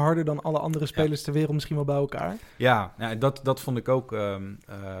misschien wel harder dan alle andere spelers ter wereld misschien wel bij elkaar. Ja, dat vond ik ook.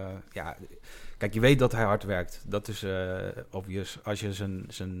 Kijk, je weet dat hij hard werkt. Dat is obvious als je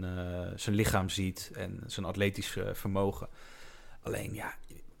zijn lichaam ziet en zijn atletisch vermogen. Alleen, ja,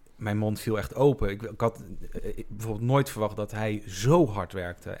 mijn mond viel echt open. Ik had bijvoorbeeld nooit verwacht dat hij zo hard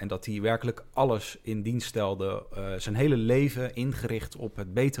werkte. En dat hij werkelijk alles in dienst stelde. Zijn hele leven ingericht op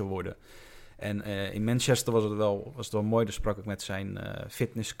het beter worden. En in Manchester was het wel mooi. Daar sprak ik met zijn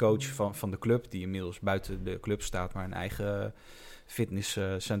fitnesscoach van de club. Die inmiddels buiten de club staat, maar een eigen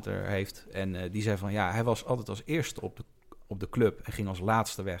fitnesscenter heeft. En die zei van, ja, hij was altijd als eerste op de club en ging als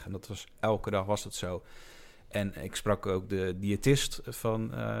laatste weg. En dat was elke dag was het zo. En ik sprak ook de diëtist van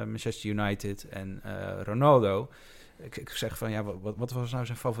Manchester United en Ronaldo. Ik zeg van, ja, wat was nou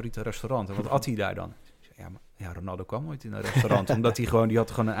zijn favoriete restaurant? En wat at hij daar dan? Ja, Ronaldo kwam nooit in een restaurant. Omdat die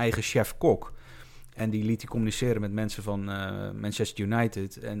had gewoon een eigen chef-kok. En die liet hij communiceren met mensen van Manchester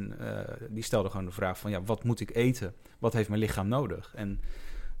United. En die stelde gewoon de vraag van, wat moet ik eten? Wat heeft mijn lichaam nodig? En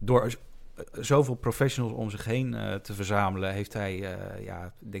door zoveel professionals om zich heen te verzamelen, heeft hij,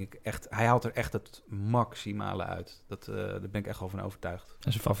 denk ik echt, hij haalt er echt het maximale uit. Daar ben ik echt wel van overtuigd.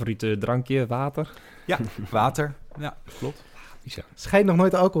 En zijn favoriete drankje, water? Ja, water. Ja, klopt. Schijnt nog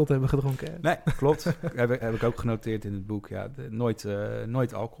nooit alcohol te hebben gedronken. Nee, klopt. heb ik ook genoteerd in het boek. Ja,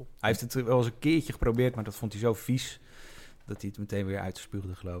 nooit alcohol. Hij heeft het wel eens een keertje geprobeerd, maar dat vond hij zo vies dat hij het meteen weer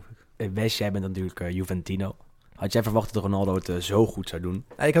uitspuugde, geloof ik. Wes, jij bent natuurlijk Juventino. Had jij verwacht dat Ronaldo het zo goed zou doen?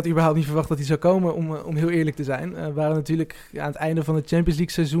 Ik had überhaupt niet verwacht dat hij zou komen, om heel eerlijk te zijn. We waren natuurlijk aan het einde van het Champions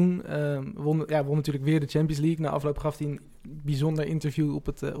League seizoen. Won natuurlijk weer de Champions League. Na afloop gaf hij een bijzonder interview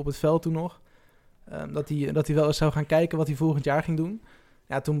op het veld toen nog. Dat hij wel eens zou gaan kijken wat hij volgend jaar ging doen.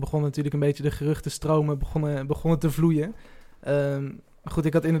 Ja, toen begon natuurlijk een beetje de geruchten stromen, begonnen te vloeien. Goed,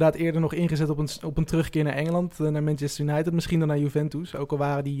 ik had inderdaad eerder nog ingezet op een terugkeer naar Engeland, naar Manchester United, misschien dan naar Juventus. Ook al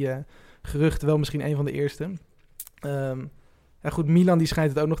waren die geruchten wel misschien een van de eerste. Goed, Milan die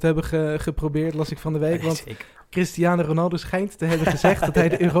schijnt het ook nog te hebben geprobeerd, las ik van de week. Want Cristiano Ronaldo schijnt te hebben gezegd dat hij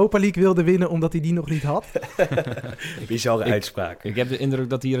de Europa League wilde winnen omdat hij die nog niet had. Bizarre uitspraak. Ik heb de indruk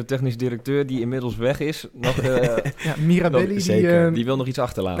dat hier een technisch directeur die inmiddels weg is, Mirabelli, die wil nog iets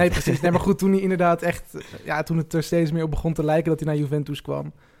achterlaten. Nee, precies. Nee, maar goed, toen hij inderdaad echt, toen het er steeds meer op begon te lijken dat hij naar Juventus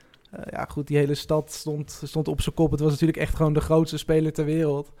kwam. Goed, die hele stad stond op zijn kop. Het was natuurlijk echt gewoon de grootste speler ter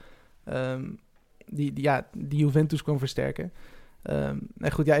wereld. Die Juventus kon versterken.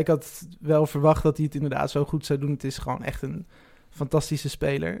 Ik had wel verwacht dat hij het inderdaad zo goed zou doen. Het is gewoon echt een fantastische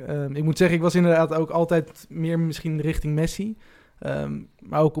speler. Ik moet zeggen, ik was inderdaad ook altijd meer misschien richting Messi.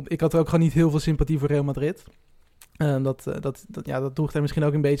 Maar ik had er ook gewoon niet heel veel sympathie voor Real Madrid. Dat droeg er misschien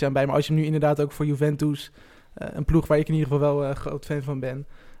ook een beetje aan bij. Maar als je hem nu inderdaad ook voor Juventus, een ploeg waar ik in ieder geval wel groot fan van ben,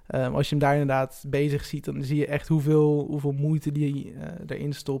 als je hem daar inderdaad bezig ziet, dan zie je echt hoeveel moeite die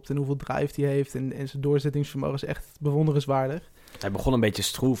erin stopt en hoeveel drive die heeft. En zijn doorzettingsvermogen is echt bewonderenswaardig. Hij begon een beetje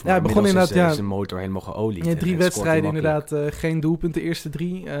stroef, maar hij begon inderdaad, is zijn motor helemaal geolied. Ja, 3 wedstrijden inderdaad, geen doelpunt de eerste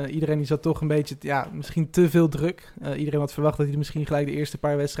 3. Iedereen die zat toch een beetje, misschien te veel druk. Iedereen had verwacht dat hij er misschien gelijk de eerste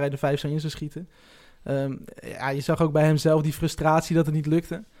paar wedstrijden 5 zou in zou schieten. Je zag ook bij hemzelf die frustratie dat het niet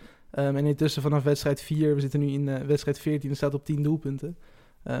lukte. En intussen vanaf wedstrijd 4, we zitten nu in wedstrijd 14 en staat op 10 doelpunten.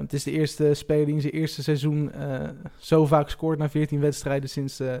 Het is de eerste speler die in zijn eerste seizoen zo vaak scoort na 14 wedstrijden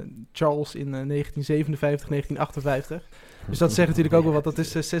sinds Charles in 1957, 1958. Dus dat zegt natuurlijk ook wel wat, dat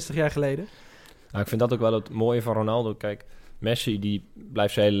is 60 jaar geleden. Nou, ik vind dat ook wel het mooie van Ronaldo. Kijk, Messi die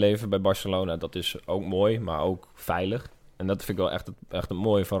blijft zijn hele leven bij Barcelona. Dat is ook mooi, maar ook veilig. En dat vind ik wel echt het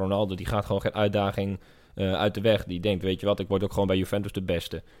mooie van Ronaldo. Die gaat gewoon geen uitdaging uit de weg. Die denkt, weet je wat, ik word ook gewoon bij Juventus de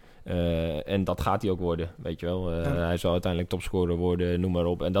beste. En dat gaat hij ook worden, weet je wel. Hij zal uiteindelijk topscorer worden, noem maar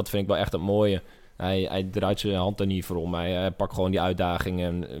op. En dat vind ik wel echt het mooie. Hij draait zijn hand er niet voor om. Hij pakt gewoon die uitdaging.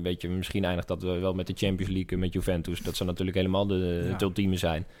 En weet je, misschien eindigt dat wel met de Champions League met Juventus. Dat zou natuurlijk helemaal het ultieme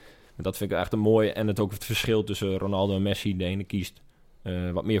zijn. Maar dat vind ik echt een mooie. En ook het verschil tussen Ronaldo en Messi. De ene kiest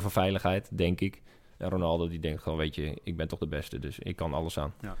wat meer voor veiligheid, denk ik. En Ronaldo die denkt gewoon, weet je, ik ben toch de beste. Dus ik kan alles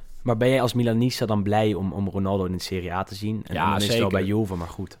aan. Ja. Maar ben jij als Milanista dan blij om Ronaldo in de Serie A te zien? En dan is het wel bij Juve, maar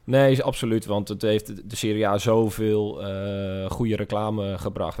goed. Nee, absoluut. Want het heeft de Serie A zoveel goede reclame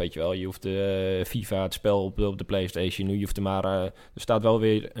gebracht, weet je wel. Je hoeft FIFA, het spel op de PlayStation. Nu je hoeft er staat wel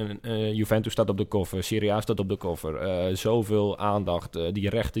weer Juventus staat op de cover. Serie A staat op de cover. Zoveel aandacht. Die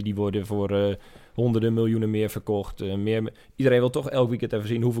rechten die worden voor honderden miljoenen meer verkocht. Iedereen wil toch elk weekend even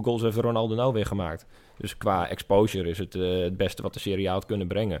zien hoeveel goals heeft Ronaldo nou weer gemaakt. Dus qua exposure is het het beste wat de Serie A had kunnen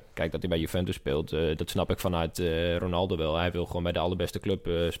brengen. Kijk, dat hij bij Juventus speelt, dat snap ik vanuit Ronaldo wel. Hij wil gewoon bij de allerbeste club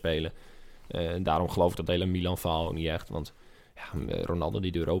spelen. Daarom geloof ik dat hele Milan-verhaal ook niet echt. Want Ronaldo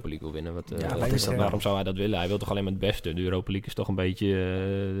die de Europa League wil winnen. Waarom zou hij dat willen? Hij wil toch alleen maar het beste. De Europa League is toch een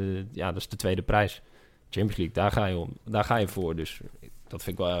beetje... dat is de tweede prijs. Champions League, daar ga je voor. Dus dat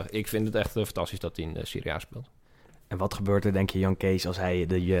vind ik vind het echt fantastisch dat hij in de Serie A speelt. En wat gebeurt er, denk je, Jan-Cees, als hij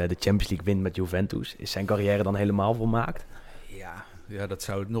de Champions League wint met Juventus? Is zijn carrière dan helemaal volmaakt? Ja, dat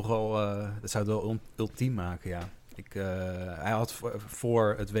zou het wel ultiem maken, ja. Hij had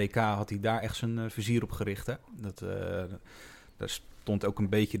voor het WK had hij daar echt zijn vizier op gericht. Hè? Daar stond ook een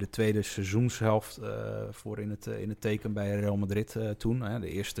beetje de tweede seizoenshelft voor in het teken bij Real Madrid toen. Hè? De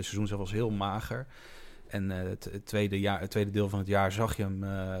eerste seizoenshelft was heel mager. En het tweede deel van het jaar zag je hem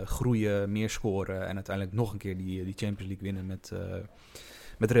groeien, meer scoren en uiteindelijk nog een keer die Champions League winnen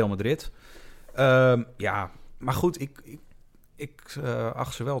met Real Madrid. Maar goed, Ik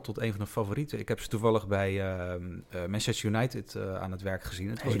acht ze wel tot een van de favorieten. Ik heb ze toevallig bij Manchester United aan het werk gezien.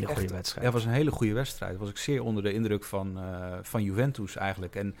 Het was Hele echt, goede wedstrijd. Ja, het was een hele goede wedstrijd. Was ik zeer onder de indruk van Juventus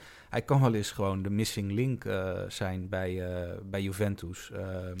eigenlijk. En hij kan wel eens gewoon de missing link zijn bij Juventus.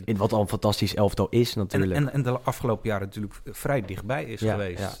 In wat al een fantastisch elftal is natuurlijk. En de afgelopen jaren natuurlijk vrij dichtbij is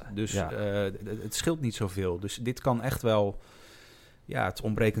geweest. Ja, Dus ja. het scheelt niet zoveel. Dus dit kan echt wel het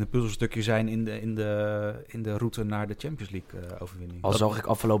ontbrekende puzzelstukje zijn in de route naar de Champions League overwinning. Al zag ik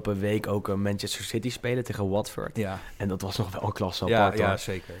afgelopen week ook Manchester City spelen tegen Watford. Ja. En dat was nog wel een klasse apart. Ja, hoor.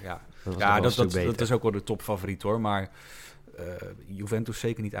 zeker. Ja, Dat was nog wel een stuk beter. dat is ook wel de topfavoriet hoor. Maar Juventus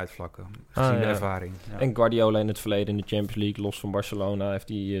zeker niet uitvlakken. Gezien de ervaring. Ja. En Guardiola in het verleden in de Champions League, los van Barcelona, heeft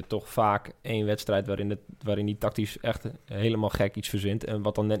hij toch vaak één wedstrijd waarin hij tactisch echt helemaal gek iets verzint. En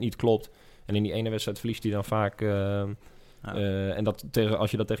wat dan net niet klopt. En in die ene wedstrijd verliest hij dan vaak. En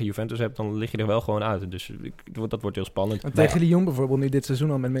als je dat tegen Juventus hebt, dan lig je er wel gewoon uit. Dus dat wordt heel spannend. En tegen Lyon bijvoorbeeld nu dit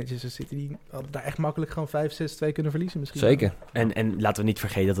seizoen al met Manchester City, die hadden daar echt makkelijk gewoon 5-6-2 kunnen verliezen misschien. Zeker. En laten we niet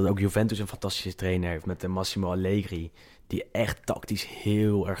vergeten dat ook Juventus een fantastische trainer heeft met Massimo Allegri, die echt tactisch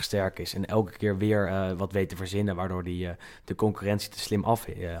heel erg sterk is. En elke keer weer wat weet te verzinnen, waardoor die de concurrentie te slim af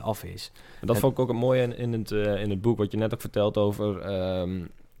is. En dat vond ik ook het mooie in het boek, wat je net ook vertelt over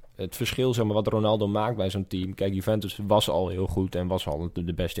het verschil, zeg maar, wat Ronaldo maakt bij zo'n team. Kijk, Juventus was al heel goed en was al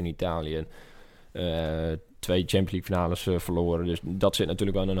de beste in Italië. 2 Champions League finales verloren, dus dat zit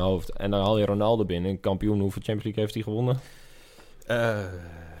natuurlijk wel in hun hoofd. En dan haal je Ronaldo binnen, een kampioen. Hoeveel Champions League heeft hij gewonnen?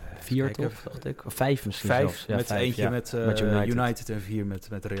 4 toch, dacht ik? Of 5 misschien 5, zelfs. Ja, met 5, eentje ja. met United en 4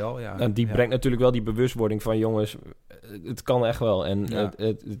 met Real. Ja. En die brengt natuurlijk wel die bewustwording van jongens, het kan echt wel. En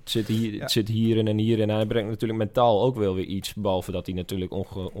het zit hier, het zit hierin en hierin. En hij brengt natuurlijk mentaal ook wel weer iets, behalve dat hij natuurlijk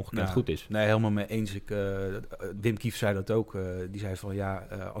ongekend goed is. Nee, helemaal mee eens. Wim Kief zei dat ook. Die zei van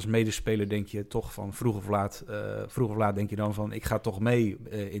als medespeler denk je toch van vroeg of laat denk je dan van ik ga toch mee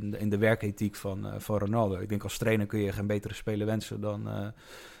in de werkethiek van Ronaldo. Ik denk als trainer kun je geen betere speler wensen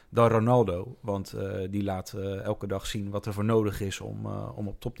dan Ronaldo. Want die laat elke dag zien wat er voor nodig is om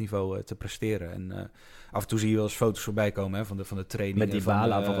op topniveau te presteren. En af en toe zie je wel eens foto's voorbij komen hè, van de training. Met die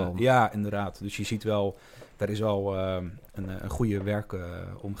bala vooral. Ja, inderdaad. Dus je ziet wel, daar is wel een goede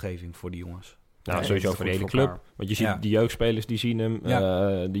werkomgeving voor die jongens. Nou, sowieso voor de hele club. Want je ziet die jeugdspelers die zien hem.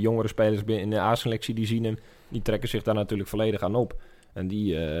 De jongere spelers in de A-selectie die zien hem. Die trekken zich daar natuurlijk volledig aan op. En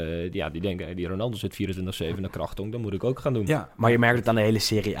die denken, die Ronaldo zit 24/7 in de krachttong, dat moet ik ook gaan doen. Ja, maar je merkt het aan de hele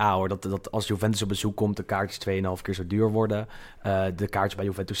Serie A hoor. Dat als Juventus op bezoek komt, de kaartjes 2,5 keer zo duur worden. De kaartjes bij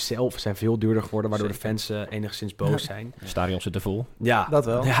Juventus zelf zijn veel duurder geworden, waardoor de fans enigszins boos zijn. Het stadion zit er vol. Ja, dat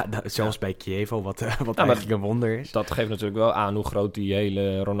wel. Ja, zelfs bij Chievo, wat eigenlijk een wonder is. Dat geeft natuurlijk wel aan hoe groot die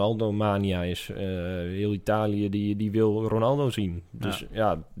hele Ronaldo-mania is. Heel Italië die wil Ronaldo zien. Dus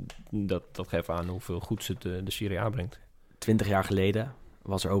dat geeft aan hoeveel goeds het de Serie A brengt. 20 jaar geleden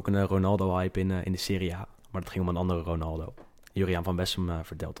was er ook een Ronaldo-hype in de Serie A. Maar dat ging om een andere Ronaldo. Juriaan van Bessem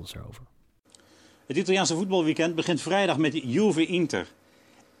vertelt ons erover. Het Italiaanse voetbalweekend begint vrijdag met Juve-Inter.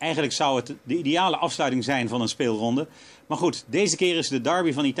 Eigenlijk zou het de ideale afsluiting zijn van een speelronde. Maar goed, deze keer is de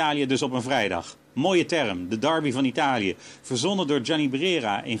derby van Italië dus op een vrijdag. Mooie term, de derby van Italië. Verzonnen door Gianni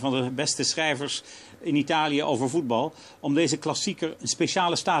Brera, een van de beste schrijvers in Italië over voetbal, om deze klassieker een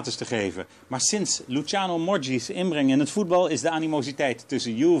speciale status te geven. Maar sinds Luciano Moggi's inbreng in het voetbal is de animositeit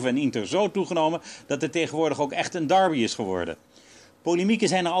tussen Juve en Inter zo toegenomen dat het tegenwoordig ook echt een derby is geworden. Polemieken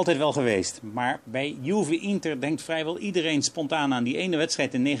zijn er altijd wel geweest, maar bij Juve-Inter denkt vrijwel iedereen spontaan aan die ene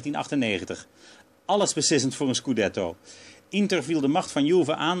wedstrijd in 1998. Alles beslissend voor een Scudetto. Inter viel de macht van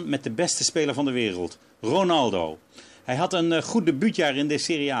Juve aan met de beste speler van de wereld, Ronaldo. Hij had een goed debuutjaar in de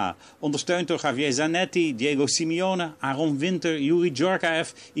Serie A, ondersteund door Javier Zanetti, Diego Simeone, Aaron Winter, Yuri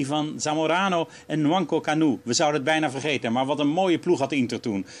Djorkaeff, Ivan Zamorano en Nwankwo Kanu. We zouden het bijna vergeten, maar wat een mooie ploeg had Inter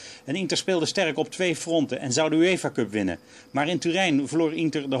toen. En Inter speelde sterk op 2 fronten en zou de UEFA Cup winnen. Maar in Turijn verloor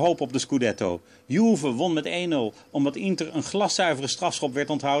Inter de hoop op de Scudetto. Juve won met 1-0 omdat Inter een glaszuivere strafschop werd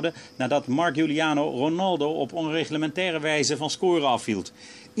onthouden nadat Mark Giuliano Ronaldo op onreglementaire wijze van scoren afhield.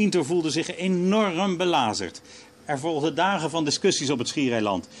 Inter voelde zich enorm belazerd. Er volgden dagen van discussies op het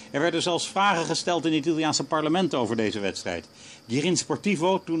Schiereiland. Er werden zelfs vragen gesteld in het Italiaanse parlement over deze wedstrijd. Guerin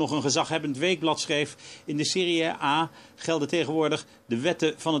Sportivo, toen nog een gezaghebbend weekblad, schreef: in de Serie A gelden tegenwoordig de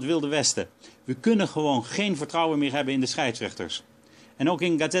wetten van het Wilde Westen. We kunnen gewoon geen vertrouwen meer hebben in de scheidsrechters. En ook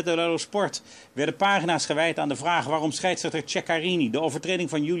in Gazzetta dello Sport werden pagina's gewijd aan de vraag waarom scheidsrechter Ceccarini de overtreding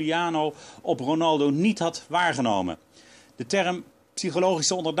van Giuliano op Ronaldo niet had waargenomen. De term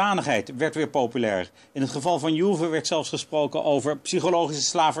psychologische onderdanigheid werd weer populair. In het geval van Juve werd zelfs gesproken over psychologische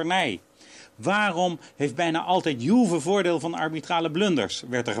slavernij. Waarom heeft bijna altijd Juve voordeel van arbitrale blunders,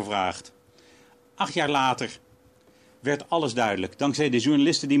 werd er gevraagd. 8 jaar later. werd alles duidelijk. Dankzij de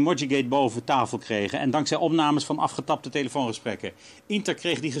journalisten die Mojigate boven tafel kregen en dankzij opnames van afgetapte telefoongesprekken. Inter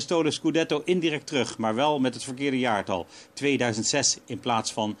kreeg die gestolen Scudetto indirect terug, maar wel met het verkeerde jaartal. 2006 in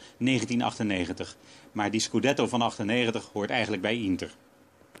plaats van 1998. Maar die Scudetto van 98 hoort eigenlijk bij Inter.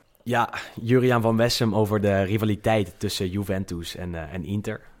 Ja, Juriaan van Wessem over de rivaliteit tussen Juventus en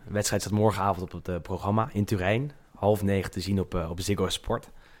Inter. De wedstrijd staat morgenavond op het programma in Turijn. 8:30 te zien op Ziggo Sport.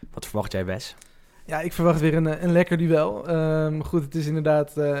 Wat verwacht jij, Wes? Ja, ik verwacht weer een lekker duel. Goed, het is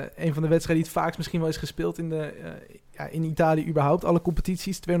inderdaad een van de wedstrijden die het vaakst misschien wel is gespeeld in Italië überhaupt. Alle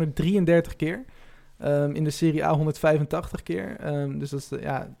competities, 233 keer. In de Serie A 185 keer. Dus dat is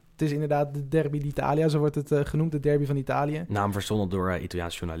het is inderdaad de Derby d'Italia, zo wordt het genoemd, de Derby van Italië. Naam verzonnen door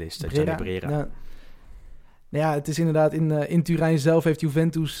Italiaanse journalist Gianni Brera. Nou ja, het is inderdaad in Turijn zelf heeft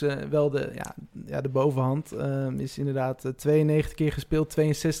Juventus wel de bovenhand. Is inderdaad 92 keer gespeeld,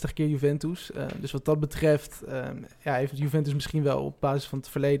 62 keer Juventus. Dus wat dat betreft heeft Juventus misschien wel op basis van het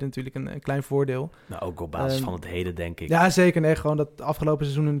verleden natuurlijk een klein voordeel. Nou, ook op basis van het heden, denk ik. Ja, zeker. Nee, gewoon dat afgelopen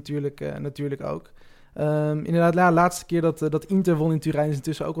seizoenen natuurlijk ook. Inderdaad, de laatste keer dat Inter won in Turijn is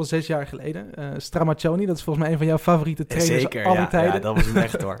intussen ook al 6 jaar geleden. Stramaccioni, dat is volgens mij een van jouw favoriete trainers aller tijden. Ja, dat was hem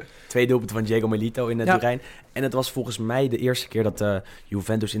echt hoor. 2 doelpunten van Diego Milito in Turijn. En het was volgens mij de eerste keer dat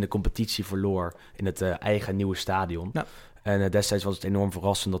Juventus in de competitie verloor in het eigen nieuwe stadion. Ja. En destijds was het enorm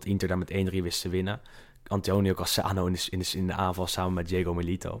verrassend dat Inter daar met 1-3 wist te winnen. Antonio Cassano in de aanval samen met Diego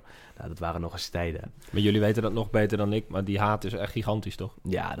Milito. Nou, dat waren nog eens tijden. Maar jullie weten dat nog beter dan ik, maar die haat is echt gigantisch, toch?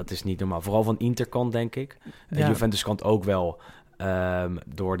 Ja, dat is niet normaal. Vooral van Interkant, denk ik. Ja. Juventus kant ook wel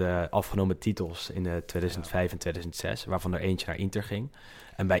door de afgenomen titels in 2005 en 2006, waarvan er eentje naar Inter ging.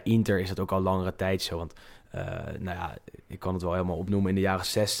 En bij Inter is het ook al langere tijd zo, want ik kan het wel helemaal opnoemen. In de jaren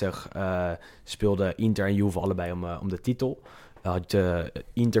 60 speelden Inter en Juve allebei om de titel.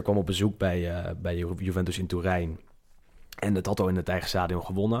 Inter kwam op bezoek bij Juventus in Turijn. En dat had al in het eigen stadion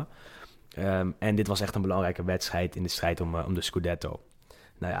gewonnen. En dit was echt een belangrijke wedstrijd in de strijd om de Scudetto.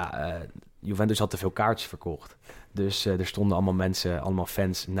 Juventus had te veel kaartjes verkocht. Dus er stonden allemaal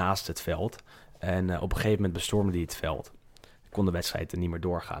fans naast het veld. En op een gegeven moment bestormden die het veld. Kon de wedstrijd er niet meer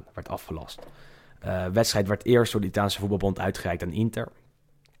doorgaan. Werd afgelast. De wedstrijd werd eerst door de Italiaanse voetbalbond uitgereikt aan Inter.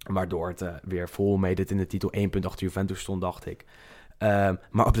 Waardoor het weer vol meedeed in de titel 1 punt achter Juventus stond, dacht ik.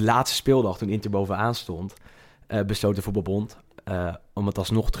 Maar op de laatste speeldag, toen Inter bovenaan stond, besloot de voetbalbond om het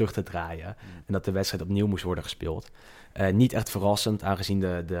alsnog terug te draaien. En dat de wedstrijd opnieuw moest worden gespeeld. Niet echt verrassend, aangezien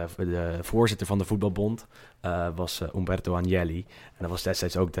de voorzitter van de voetbalbond was Umberto Agnelli. En dat was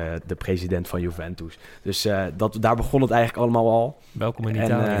destijds ook de president van Juventus. Dus daar begon het eigenlijk allemaal al. Welkom in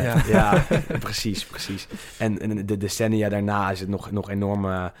Italië. Ja, precies. En de decennia daarna is het nog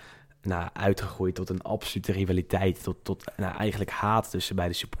enorm uitgegroeid tot een absolute rivaliteit. Tot eigenlijk haat tussen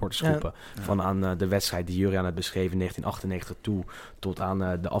beide supportersgroepen. Ja. Van aan de wedstrijd die Juriaan had beschreven in 1998 toe, tot aan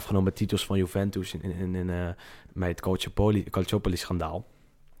de afgenomen titels van Juventus met het Calciopoli-schandaal.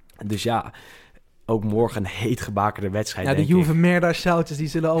 Dus ja, ook morgen een heet gebakerde wedstrijd. Ja, de Juve-Merda-sjaaltjes die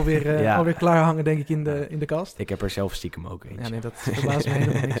zullen alweer klaar hangen, denk ik, in de kast. Ik heb er zelf stiekem ook eentje. Ja, nee, dat verbaast me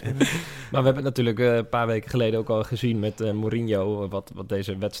helemaal niks meer. Maar we hebben het natuurlijk een paar weken geleden ook al gezien met Mourinho, wat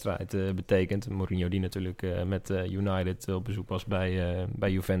deze wedstrijd betekent. Mourinho die natuurlijk met United op bezoek was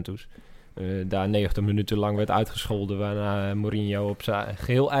bij Juventus. Daar 90 minuten lang werd uitgescholden, waarna Mourinho op zijn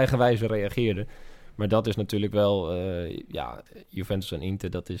geheel eigen wijze reageerde. Maar dat is natuurlijk wel, Juventus en Inter,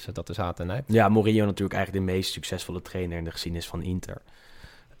 dat is haat en nijd. Ja, Mourinho natuurlijk eigenlijk de meest succesvolle trainer in de geschiedenis van Inter.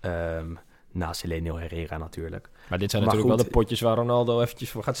 Naast Elenio Herrera natuurlijk. Maar dit zijn natuurlijk wel de potjes waar Ronaldo eventjes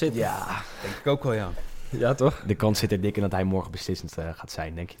voor gaat zitten. Ja, denk ik ook wel, ja. Ja, toch? De kans zit er dik in dat hij morgen beslissend gaat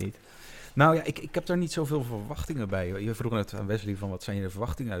zijn, denk je niet? Nou ja, ik heb daar niet zoveel verwachtingen bij. Je vroeg net aan Wesley van wat zijn je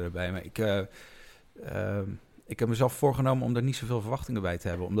verwachtingen erbij. Maar ik heb mezelf voorgenomen om daar niet zoveel verwachtingen bij te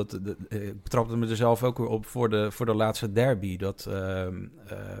hebben. Omdat ik betrapte me er zelf ook weer op voor de laatste derby. Dat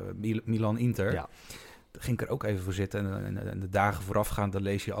Milan-Inter. Ja. Daar ging ik er ook even voor zitten. En de dagen voorafgaand, dan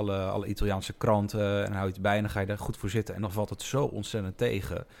lees je alle Italiaanse kranten. En hou je het bij en dan ga je daar goed voor zitten. En dan valt het zo ontzettend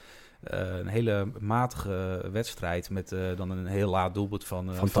tegen. Een hele matige wedstrijd met dan een heel laat doelpunt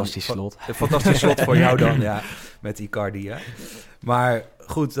van... Fantastisch slot. Een fantastisch slot voor jou dan, ja. Met Icardi, ja. Maar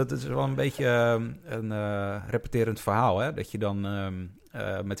goed, dat is wel een beetje een repeterend verhaal, hè. Dat je dan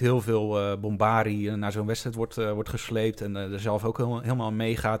met heel veel bombardie naar zo'n wedstrijd wordt gesleept... en er zelf ook helemaal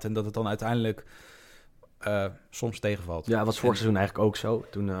meegaat... en dat het dan uiteindelijk soms tegenvalt. Ja, dat was vorig seizoen eigenlijk ook zo.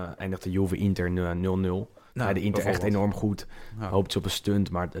 Toen eindigde Juve-Inter 0-0... Nou, de Inter echt enorm goed. Ja. Hoopte ze op een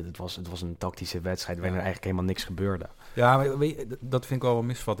stunt, maar het was een tactische wedstrijd waarin er eigenlijk helemaal niks gebeurde. Ja, maar weet je, dat vind ik wel een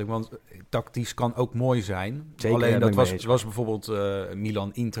misvatting, want tactisch kan ook mooi zijn. Zeker, alleen dat was bijvoorbeeld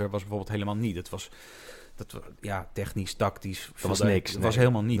Milan-Inter was bijvoorbeeld helemaal niet. Het was technisch, tactisch... Dat was niks. Dat was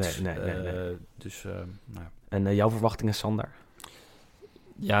helemaal niets. Nee. Dus, En jouw verwachtingen, Sander?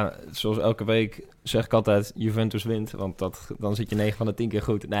 Ja, zoals elke week zeg ik altijd, Juventus wint. Want dan zit je 9 van de 10 keer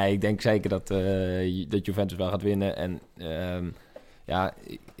goed. Nee, ik denk zeker dat Juventus wel gaat winnen. En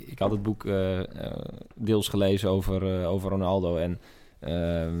ik had het boek deels gelezen over Ronaldo. En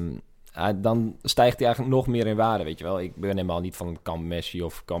dan stijgt hij eigenlijk nog meer in waarde, weet je wel. Ik ben helemaal niet van kamp Messi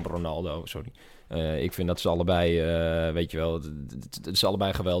of kamp Ronaldo, sorry. Ik vind dat ze allebei, weet je wel, het is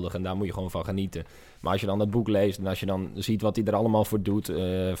allebei geweldig en daar moet je gewoon van genieten. Maar als je dan dat boek leest en als je dan ziet wat hij er allemaal voor doet,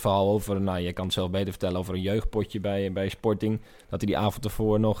 verhaal over, je kan het zelf beter vertellen over een jeugdpotje bij Sporting, dat hij die avond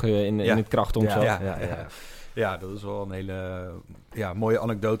ervoor nog in het krachtong zat. Ja, dat is wel een hele mooie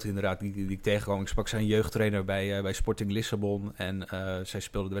anekdote inderdaad die ik tegenkwam. Ik sprak zijn jeugdtrainer bij Sporting Lissabon en zij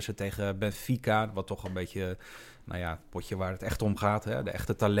speelde de wedstrijd tegen Benfica, wat toch een beetje, het potje waar het echt om gaat. Hè? De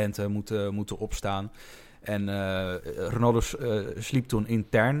echte talenten moeten opstaan. En Ronaldo sliep toen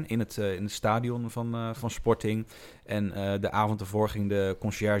intern in het stadion van Sporting. En de avond ervoor ging de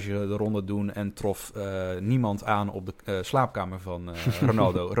conciërge de ronde doen en trof niemand aan op de slaapkamer van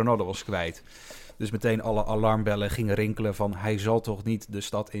Ronaldo. Ronaldo was kwijt. Dus meteen alle alarmbellen gingen rinkelen van hij zal toch niet de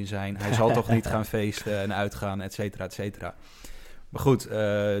stad in zijn. Hij zal toch niet gaan feesten en uitgaan, et cetera, et cetera. Maar goed,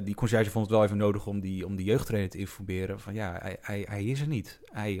 die conciërge vond het wel even nodig om die jeugdtrainer te informeren. Van hij is er niet.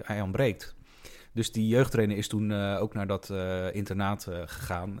 Hij ontbreekt. Dus die jeugdtrainer is toen ook naar dat internaat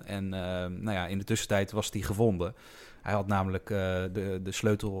gegaan. En in de tussentijd was hij gevonden. Hij had namelijk de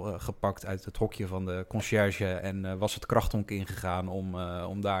sleutel gepakt uit het hokje van de conciërge en was het krachthonk ingegaan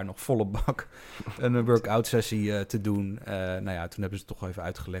om daar nog volle bak een workout sessie te doen. Toen hebben ze toch even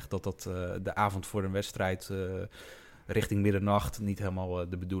uitgelegd dat de avond voor een wedstrijd richting middernacht niet helemaal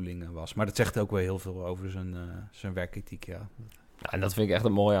de bedoeling was. Maar dat zegt ook wel heel veel over zijn werkethiek, ja. En dat vind ik echt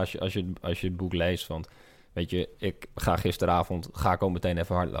mooi als je het boek leest. Want weet je, ik ga gisteravond ook meteen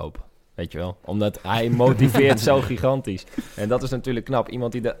even hardlopen. Weet je wel? Omdat hij motiveert zo gigantisch. En dat is natuurlijk knap.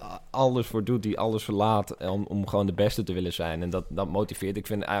 Iemand die er alles voor doet, die alles verlaat om gewoon de beste te willen zijn. En dat motiveert. Ik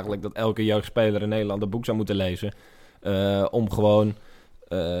vind eigenlijk dat elke jeugdspeler in Nederland dat boek zou moeten lezen. Om gewoon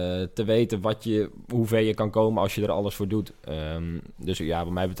te weten hoe ver je kan komen als je er alles voor doet. Dus wat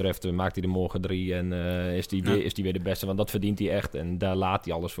mij betreft maakt hij er morgen 3 en is hij weer de beste. Want dat verdient hij echt en daar laat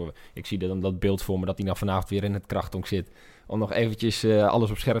hij alles voor. Ik zie dan dat beeld voor me dat hij nog vanavond weer in het krachthonk zit. Om nog eventjes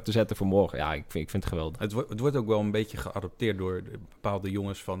alles op scherp te zetten voor morgen. Ja, ik vind het geweldig. Het wordt ook wel een beetje geadopteerd door bepaalde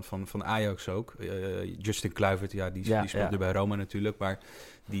jongens van Ajax ook. Justin Kluivert, die speelde bij Roma natuurlijk. Maar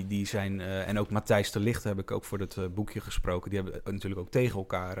die zijn... en ook Matthijs de Ligt heb ik ook voor dat boekje gesproken. Die hebben natuurlijk ook tegen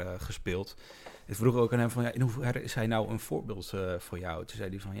elkaar gespeeld. Ik vroeg ook aan hem van... in hoeverre is hij nou een voorbeeld voor jou? Toen zei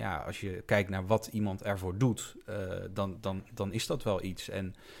hij van... als je kijkt naar wat iemand ervoor doet... dan is dat wel iets.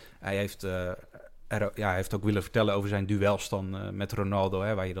 En hij heeft... hij heeft ook willen vertellen over zijn duels dan met Ronaldo,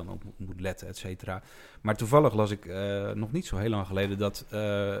 waar je dan op moet letten, et cetera. Maar toevallig las ik nog niet zo heel lang geleden dat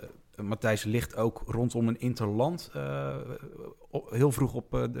Matthijs Ligt ook rondom een interland heel vroeg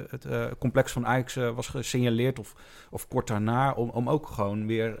op het complex van Ajax was gesignaleerd of kort daarna om ook gewoon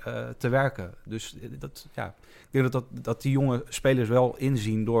weer te werken. Dus ik denk dat die jonge spelers wel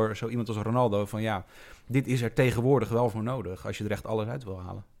inzien door zo iemand als Ronaldo van dit is er tegenwoordig wel voor nodig als je er echt alles uit wil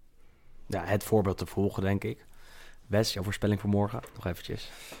halen. Ja, het voorbeeld te volgen, denk ik. Wes, jouw voorspelling voor morgen? Nog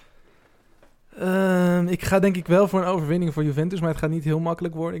eventjes. Ik ga denk ik wel voor een overwinning voor Juventus, maar het gaat niet heel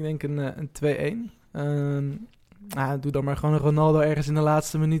makkelijk worden. Ik denk een 2-1. Doe dan maar gewoon een Ronaldo ergens in de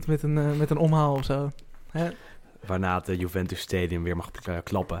laatste minuut met een omhaal of zo. Hè? Waarna het Juventus Stadium weer mag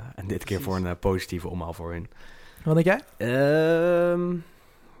klappen. En dit keer voor een positieve omhaal voor hun. Wat denk jij?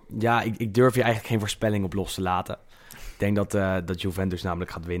 Ik durf je eigenlijk geen voorspelling op los te laten. Ik denk dat Juventus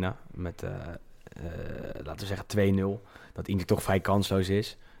namelijk gaat winnen met, laten we zeggen, 2-0. Dat Inter toch vrij kansloos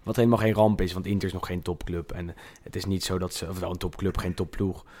is. Wat helemaal geen ramp is, want Inter is nog geen topclub. En het is niet zo dat ze, of wel een topclub, geen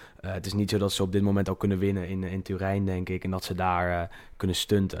topploeg. Het is niet zo dat ze op dit moment al kunnen winnen in Turijn, denk ik. En dat ze daar kunnen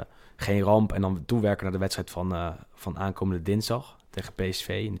stunten. Geen ramp en dan toewerken naar de wedstrijd van aankomende dinsdag tegen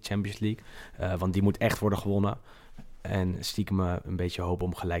PSV in de Champions League. Want die moet echt worden gewonnen. En stiekem een beetje hoop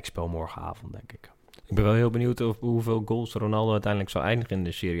om gelijkspel morgenavond, denk ik. Ik ben wel heel benieuwd hoeveel goals Ronaldo uiteindelijk zou eindigen in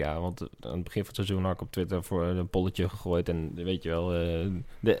de Serie A. Want aan het begin van het seizoen had ik op Twitter voor een polletje gegooid. En weet je wel,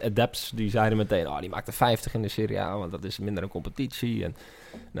 de adepts die zeiden meteen... die maakte 50 in de Serie A, want dat is minder een competitie. En,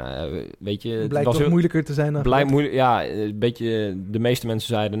 weet je... Het blijkt toch moeilijker te zijn dan... een beetje... De meeste mensen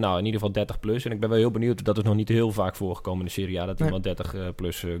zeiden, in ieder geval 30 plus. En ik ben wel heel benieuwd, dat is nog niet heel vaak voorgekomen in de Serie A... dat iemand 30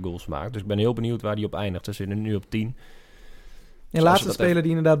 plus goals maakt. Dus ik ben heel benieuwd waar die op eindigt. Ze zitten nu op 10... De laatste speler die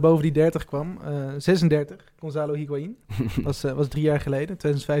inderdaad boven die 30 kwam, 36, Gonzalo Higuaín, was 3 jaar geleden,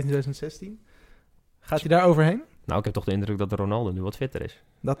 2015, 2016. Gaat hij daar overheen? Nou, ik heb toch de indruk dat Ronaldo nu wat fitter is.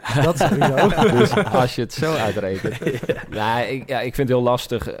 Dat sowieso. Dus als je het zo uitrekent. Ik vind het heel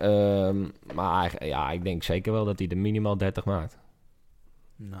lastig. Maar ik denk zeker wel dat hij er minimaal 30 maakt.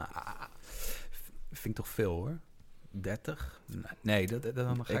 Nou, vind ik toch veel hoor. 30? Nee,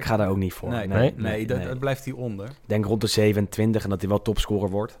 dan Ik ga daar ook niet voor. Nee, dat blijft hij onder. Ik denk rond de 27 en dat hij wel topscorer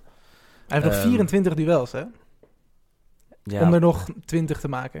wordt. Hij heeft nog 24 duels, hè? Ja. Om er nog 20 te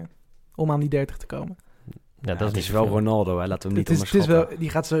maken. Om aan die 30 te komen. Ja, dat is wel Ronaldo, hè? Laten we hem niet onderschatten. Die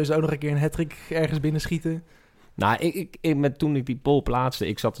gaat sowieso nog een keer een hat-trick ergens binnenschieten. Nou, toen ik die poll plaatste,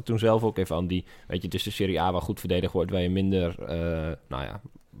 ik zat er toen zelf ook even aan die... Weet je, het is de Serie A waar goed verdedigd wordt, waar je minder...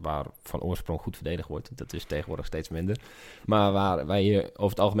 waar van oorsprong goed verdedigd wordt. Dat is tegenwoordig steeds minder. Maar waar je over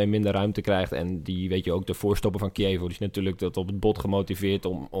het algemeen minder ruimte krijgt. En die, weet je, ook de voorstopper van Chievo, die is natuurlijk dat op het bot gemotiveerd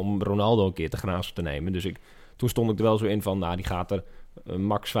om Ronaldo een keer te grazen te nemen. Dus toen stond ik er wel zo in van, die gaat er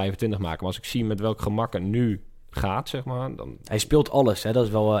max 25 maken. Maar als ik zie met welk gemak het nu gaat, zeg maar... Dan... Hij speelt alles, hè? Dat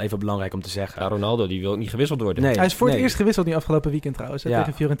is wel even belangrijk om te zeggen. Ja, Ronaldo, die wil ook niet gewisseld worden. Nee, hij is voor het eerst gewisseld die afgelopen weekend trouwens,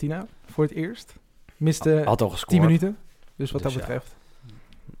 tegen Fiorentina. Voor het eerst. Miste had al gescoord. 10 minuten. Dus wat dat betreft.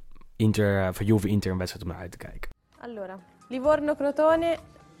 Voor Juve Inter een wedstrijd om naar uit te kijken. Allora, Livorno-Crotone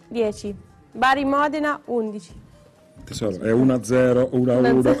 10, Bari-Modena 11. Tesoro, è 1-0,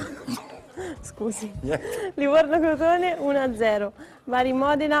 1-1. Scusi. Livorno-Crotone 1-0,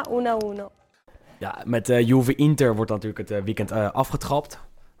 Bari-Modena 1-1. Ja, met Juve Inter wordt natuurlijk het weekend afgetrapt.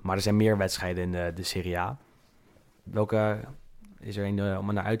 Maar er zijn meer wedstrijden in de Serie A. Welke is er een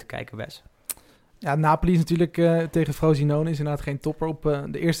om naar uit te kijken, Wes? Ja, Napoli is natuurlijk tegen Frosinone is inderdaad geen topper. Op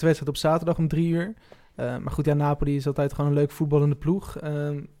de eerste wedstrijd op zaterdag om 3:00. Maar goed, Napoli is altijd gewoon een leuk voetballende ploeg.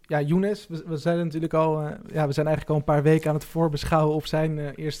 Younes, we zijn natuurlijk al... we zijn eigenlijk al een paar weken aan het voorbeschouwen op zijn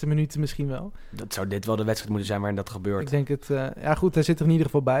eerste minuten misschien wel. Dat zou dit wel de wedstrijd moeten zijn waarin dat gebeurt. Ik denk het... goed, hij zit er in ieder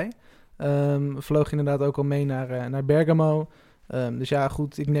geval bij. Vloog inderdaad ook al mee naar Bergamo. Dus ja,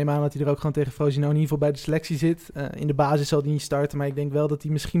 goed, ik neem aan dat hij er ook gewoon tegen Frosinone in ieder geval bij de selectie zit. In de basis zal hij niet starten, maar ik denk wel dat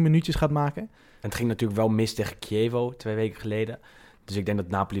hij misschien minuutjes gaat maken. En het ging natuurlijk wel mis tegen Chievo 2 weken geleden. Dus ik denk dat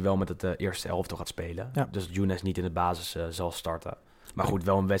Napoli wel met het eerste elftal gaat spelen. Ja. Dus dat Younes niet in de basis zal starten. Maar goed,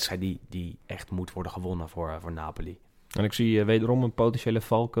 wel een wedstrijd die echt moet worden gewonnen voor Napoli. En ik zie wederom een potentiële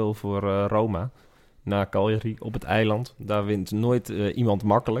valkuil voor Roma. Na Cagliari op het eiland. Daar wint nooit iemand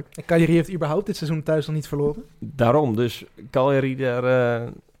makkelijk. En Cagliari heeft überhaupt dit seizoen thuis nog niet verloren. Daarom, dus Cagliari, daar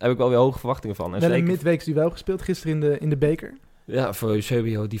heb ik wel weer hoge verwachtingen van. En wel zeker... een midweeks duel gespeeld, gisteren in de beker. Ja, voor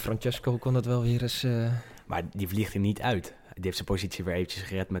Eusebio, die Francesco kon dat wel weer eens... Maar die vliegt er niet uit. Die heeft zijn positie weer eventjes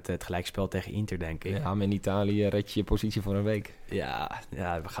gered met het gelijkspel tegen Inter, denk ik. Ja, maar in Italië red je je positie voor een week. Ja,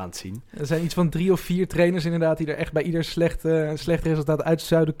 we gaan het zien. Er zijn iets van 3 of 4 trainers inderdaad die er echt bij ieder slecht resultaat uit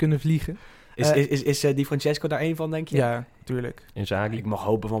zouden kunnen vliegen. Is die Francesco daar één van, denk je? Ja, tuurlijk. Inzaghi. Ik mag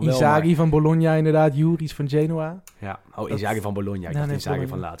hopen van wel. Inzaghi van Bologna inderdaad, Juris van Genoa. Ja, Inzaghi van Bologna. Ik dacht Inzaghi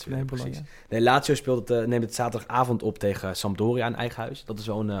van Lazio. Nee, precies. Nee, Lazio neemt het zaterdagavond op tegen Sampdoria in eigen huis. Dat is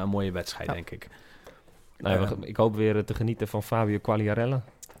wel een mooie wedstrijd, denk ik. Ik hoop weer te genieten van Fabio Quagliarella.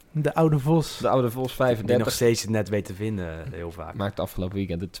 De oude Vos. De oude Vos, 35. Die nog steeds het net weet te vinden, heel vaak. Maakt afgelopen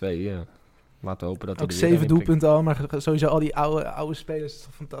weekend de 2. Laten we hopen dat hij ook 7 doelpunten al, maar sowieso al die oude spelers is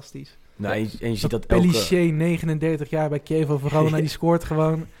toch fantastisch. Nou, en je ziet dat Pellissier, 39 jaar bij Chievo Verona, die scoort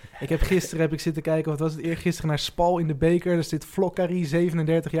gewoon. Gisteren heb ik zitten kijken, wat was het eergisteren, naar Spal in de beker. Er zit Floccari,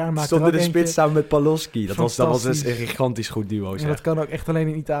 37 jaar, maakt stond in de spits samen met Paloschi. Dat was een gigantisch goed duo. En dat kan ook echt alleen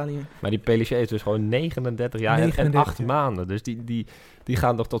in Italië. Maar die Pellissier is dus gewoon 39 jaar en 8 maanden. Dus die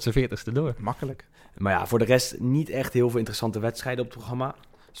gaan nog tot zijn 40ste door. Makkelijk. Maar ja, voor de rest niet echt heel veel interessante wedstrijden op het programma.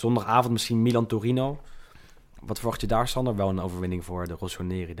 Zondagavond misschien Milan-Torino. Wat verwacht je daar, Sander? Wel een overwinning voor de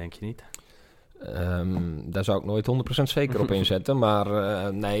Rossoneri, denk je niet? Daar zou ik nooit 100% zeker op inzetten. Maar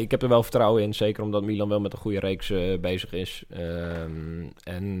nee, ik heb er wel vertrouwen in. Zeker omdat Milan wel met een goede reeks bezig is.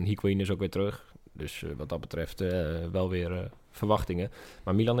 En Higuain is ook weer terug. Dus wat dat betreft wel weer verwachtingen.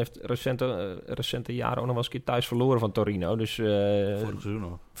 Maar Milan heeft recente jaren ook nog wel eens een keer thuis verloren van Torino. Dus,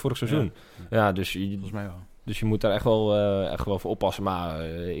 vorig seizoen. Ja, dus volgens mij wel. Dus je moet daar echt wel voor oppassen. Maar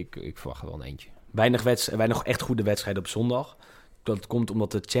ik verwacht er wel een eentje. Weinig echt goede wedstrijden op zondag. Dat komt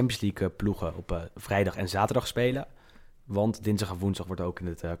omdat de Champions League ploegen op vrijdag en zaterdag spelen. Want dinsdag en woensdag wordt ook in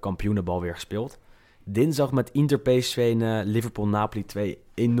het kampioenenbal weer gespeeld. Dinsdag met Inter PSV en Liverpool-Napoli 2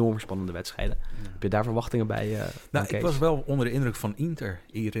 enorm spannende wedstrijden. Ja. Heb je daar verwachtingen bij? Ik was wel onder de indruk van Inter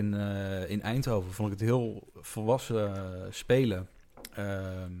hier in Eindhoven. Vond ik het heel volwassen spelen.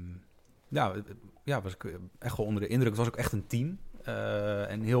 Was ik echt wel onder de indruk. Het was ook echt een team.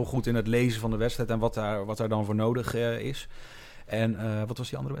 En heel goed in het lezen van de wedstrijd en wat daar dan voor nodig is. En wat was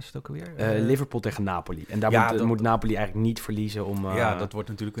die andere wedstrijd ook alweer? Liverpool tegen Napoli. En daar moet Napoli eigenlijk niet verliezen om... dat wordt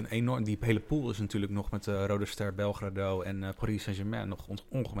natuurlijk een enorm... Die hele pool is natuurlijk nog met Rode Ster Belgrado en Paris Saint-Germain nog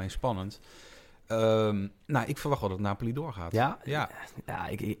ongemeen spannend. Ik verwacht wel dat Napoli doorgaat. Ja,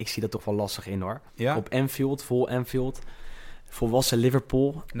 ik zie dat toch wel lastig in, hoor. Ja? Op Anfield, vol Anfield... Volwassen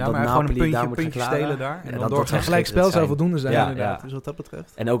Liverpool. Nou, maar Napoli gewoon daar een puntje stelen daar. En dan een gelijk spel zou voldoende zijn, inderdaad. Ja. Dus wat dat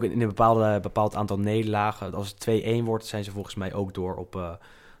betreft. En ook in een bepaald aantal nederlagen. Als het 2-1 wordt, zijn ze volgens mij ook door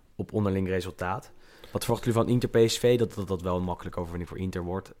op onderling resultaat. Wat verwachten jullie van Inter-PSV? Dat wel een makkelijke overwinning voor Inter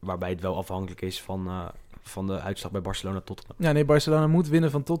wordt. Waarbij het wel afhankelijk is van de uitslag bij Barcelona-Tottenham. Ja, nee, Barcelona moet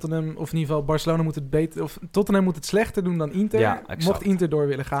winnen van Tottenham. Of in ieder geval, Barcelona moet het beter... Of Tottenham moet het slechter doen dan Inter. Ja, mocht Inter door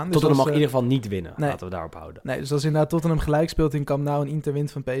willen gaan. Dus Tottenham mag in ieder geval niet winnen. Nee. Laten we daarop houden. Nee, dus als inderdaad Tottenham gelijk speelt in Camp Nou en Inter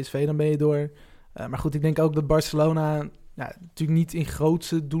wint van PSV, dan ben je door. Maar goed, ik denk ook dat Barcelona... natuurlijk niet in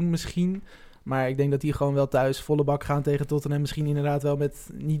grootse doen misschien... Maar ik denk dat die gewoon wel thuis volle bak gaan tegen Tottenham. Misschien inderdaad wel met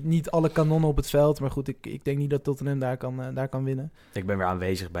niet alle kanonnen op het veld. Maar goed, ik denk niet dat Tottenham daar kan winnen. Ik ben weer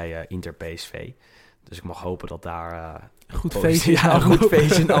aanwezig bij Inter PSV. Dus ik mag hopen dat daar goed feest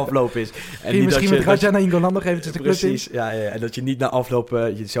in afloop is. En niet misschien met Radja naar Ingoland nog eventjes de club in. Precies, ja. En dat je niet na afloop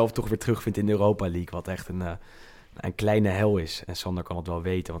jezelf toch weer terugvindt in de Europa League. Wat echt een kleine hel is. En Sander kan het wel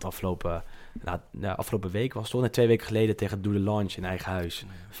weten, want afgelopen week was het toch, 2 weken geleden tegen Doe de Launch in eigen huis.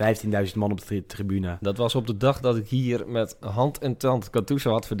 15.000 man op de tribune. Dat was op de dag dat ik hier met hand en tand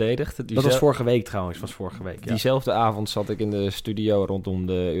Gattuso had verdedigd. Dat was vorige week trouwens. Diezelfde avond zat ik in de studio rondom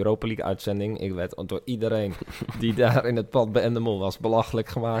de Europa League uitzending. Ik werd door iedereen die daar in het pad bij Endemol was belachelijk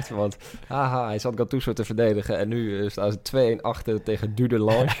gemaakt. Want hij zat Gattuso te verdedigen. En nu staan ze 2-1 achter tegen Doe de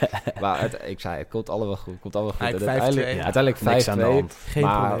Launch. Maar ik zei, het komt allemaal goed. Uiteindelijk 5-2. Geen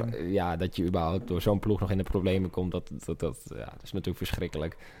probleem. Ja, dat je überhaupt door zo'n ploeg nog in de problemen komt, dat is natuurlijk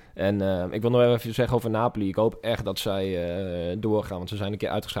verschrikkelijk. En ik wil nog even zeggen over Napoli. Ik hoop echt dat zij doorgaan, want ze zijn een keer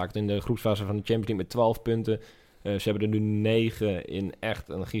uitgeschakeld in de groepsfase van de Champions League met 12 punten. Ze hebben er nu 9 in echt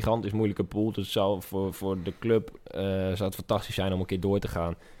een gigantisch moeilijke pool. Dus het zou voor de club zou het fantastisch zijn om een keer door te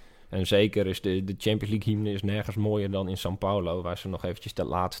gaan. En zeker is de Champions League hymne is nergens mooier dan in São Paulo, waar ze nog eventjes de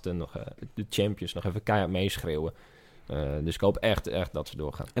laatste, de Champions, nog even keihard meeschreeuwen. Dus ik hoop echt dat ze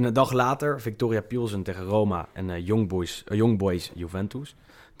doorgaan. En een dag later Victoria Pilsen tegen Roma en Young Boys Juventus.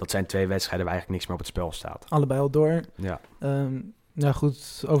 Dat zijn 2 wedstrijden waar eigenlijk niks meer op het spel staat. Allebei al door. Ja.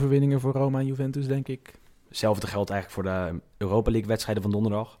 Goed, overwinningen voor Roma en Juventus, denk ik. Hetzelfde geldt eigenlijk voor de Europa League wedstrijden van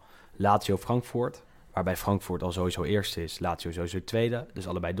donderdag. Lazio Frankfurt, waarbij Frankfurt al sowieso eerste is. Lazio sowieso tweede, dus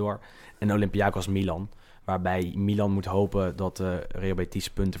allebei door. En Olympiakos Milan, waarbij Milan moet hopen dat Real Betis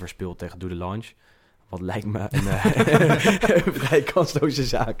punten verspeelt tegen Doe de Launch. Wat lijkt me een vrij kansloze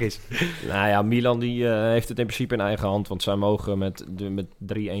zaak is. Nou ja, Milan die heeft het in principe in eigen hand. Want zij mogen met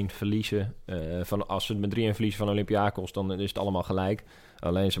 3-1 verliezen. Als ze met 3-1 verliezen van Olympiakos, dan is het allemaal gelijk.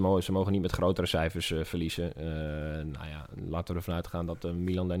 Alleen ze mogen niet met grotere cijfers verliezen. Laten we ervan uitgaan dat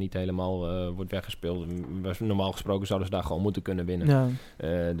Milan daar niet helemaal wordt weggespeeld. Normaal gesproken zouden ze daar gewoon moeten kunnen winnen.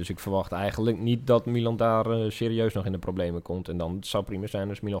 Ja. Dus ik verwacht eigenlijk niet dat Milan daar serieus nog in de problemen komt. En dan zou prima zijn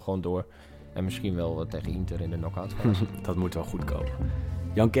als Milan gewoon door. En misschien wel tegen Inter in de knock-out fase. Dat moet wel goed komen.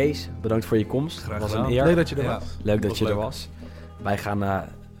 Jan-Cees, bedankt voor je komst. Graag was gedaan. Een eer. Leuk dat je er was. Leuk dat je er was. Wij gaan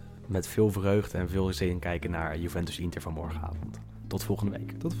met veel vreugde en veel zin kijken naar Juventus-Inter van morgenavond. Tot volgende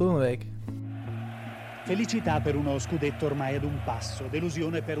week. Tot volgende week. Felicità per uno scudetto ormai ad un passo,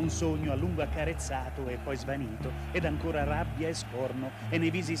 delusione per un sogno a lungo accarezzato e poi svanito, ed ancora rabbia e scorno, e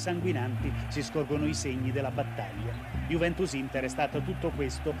nei visi sanguinanti si scorgono i segni della battaglia. Juventus-Inter è stato tutto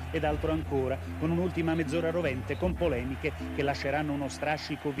questo ed altro ancora, con un'ultima mezz'ora rovente, con polemiche che lasceranno uno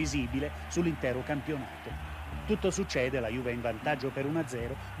strascico visibile sull'intero campionato. Tutto succede, la Juve in vantaggio per 1-0,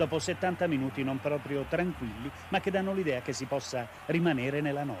 dopo 70 minuti non proprio tranquilli, ma che danno l'idea che si possa rimanere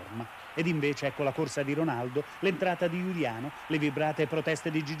nella norma. Ed invece ecco la corsa di Ronaldo, l'entrata di Giuliano, le vibrate proteste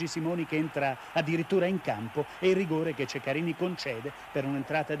di Gigi Simoni che entra addirittura in campo e il rigore che Ceccarini concede per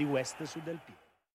un'entrata di West su Del Piero.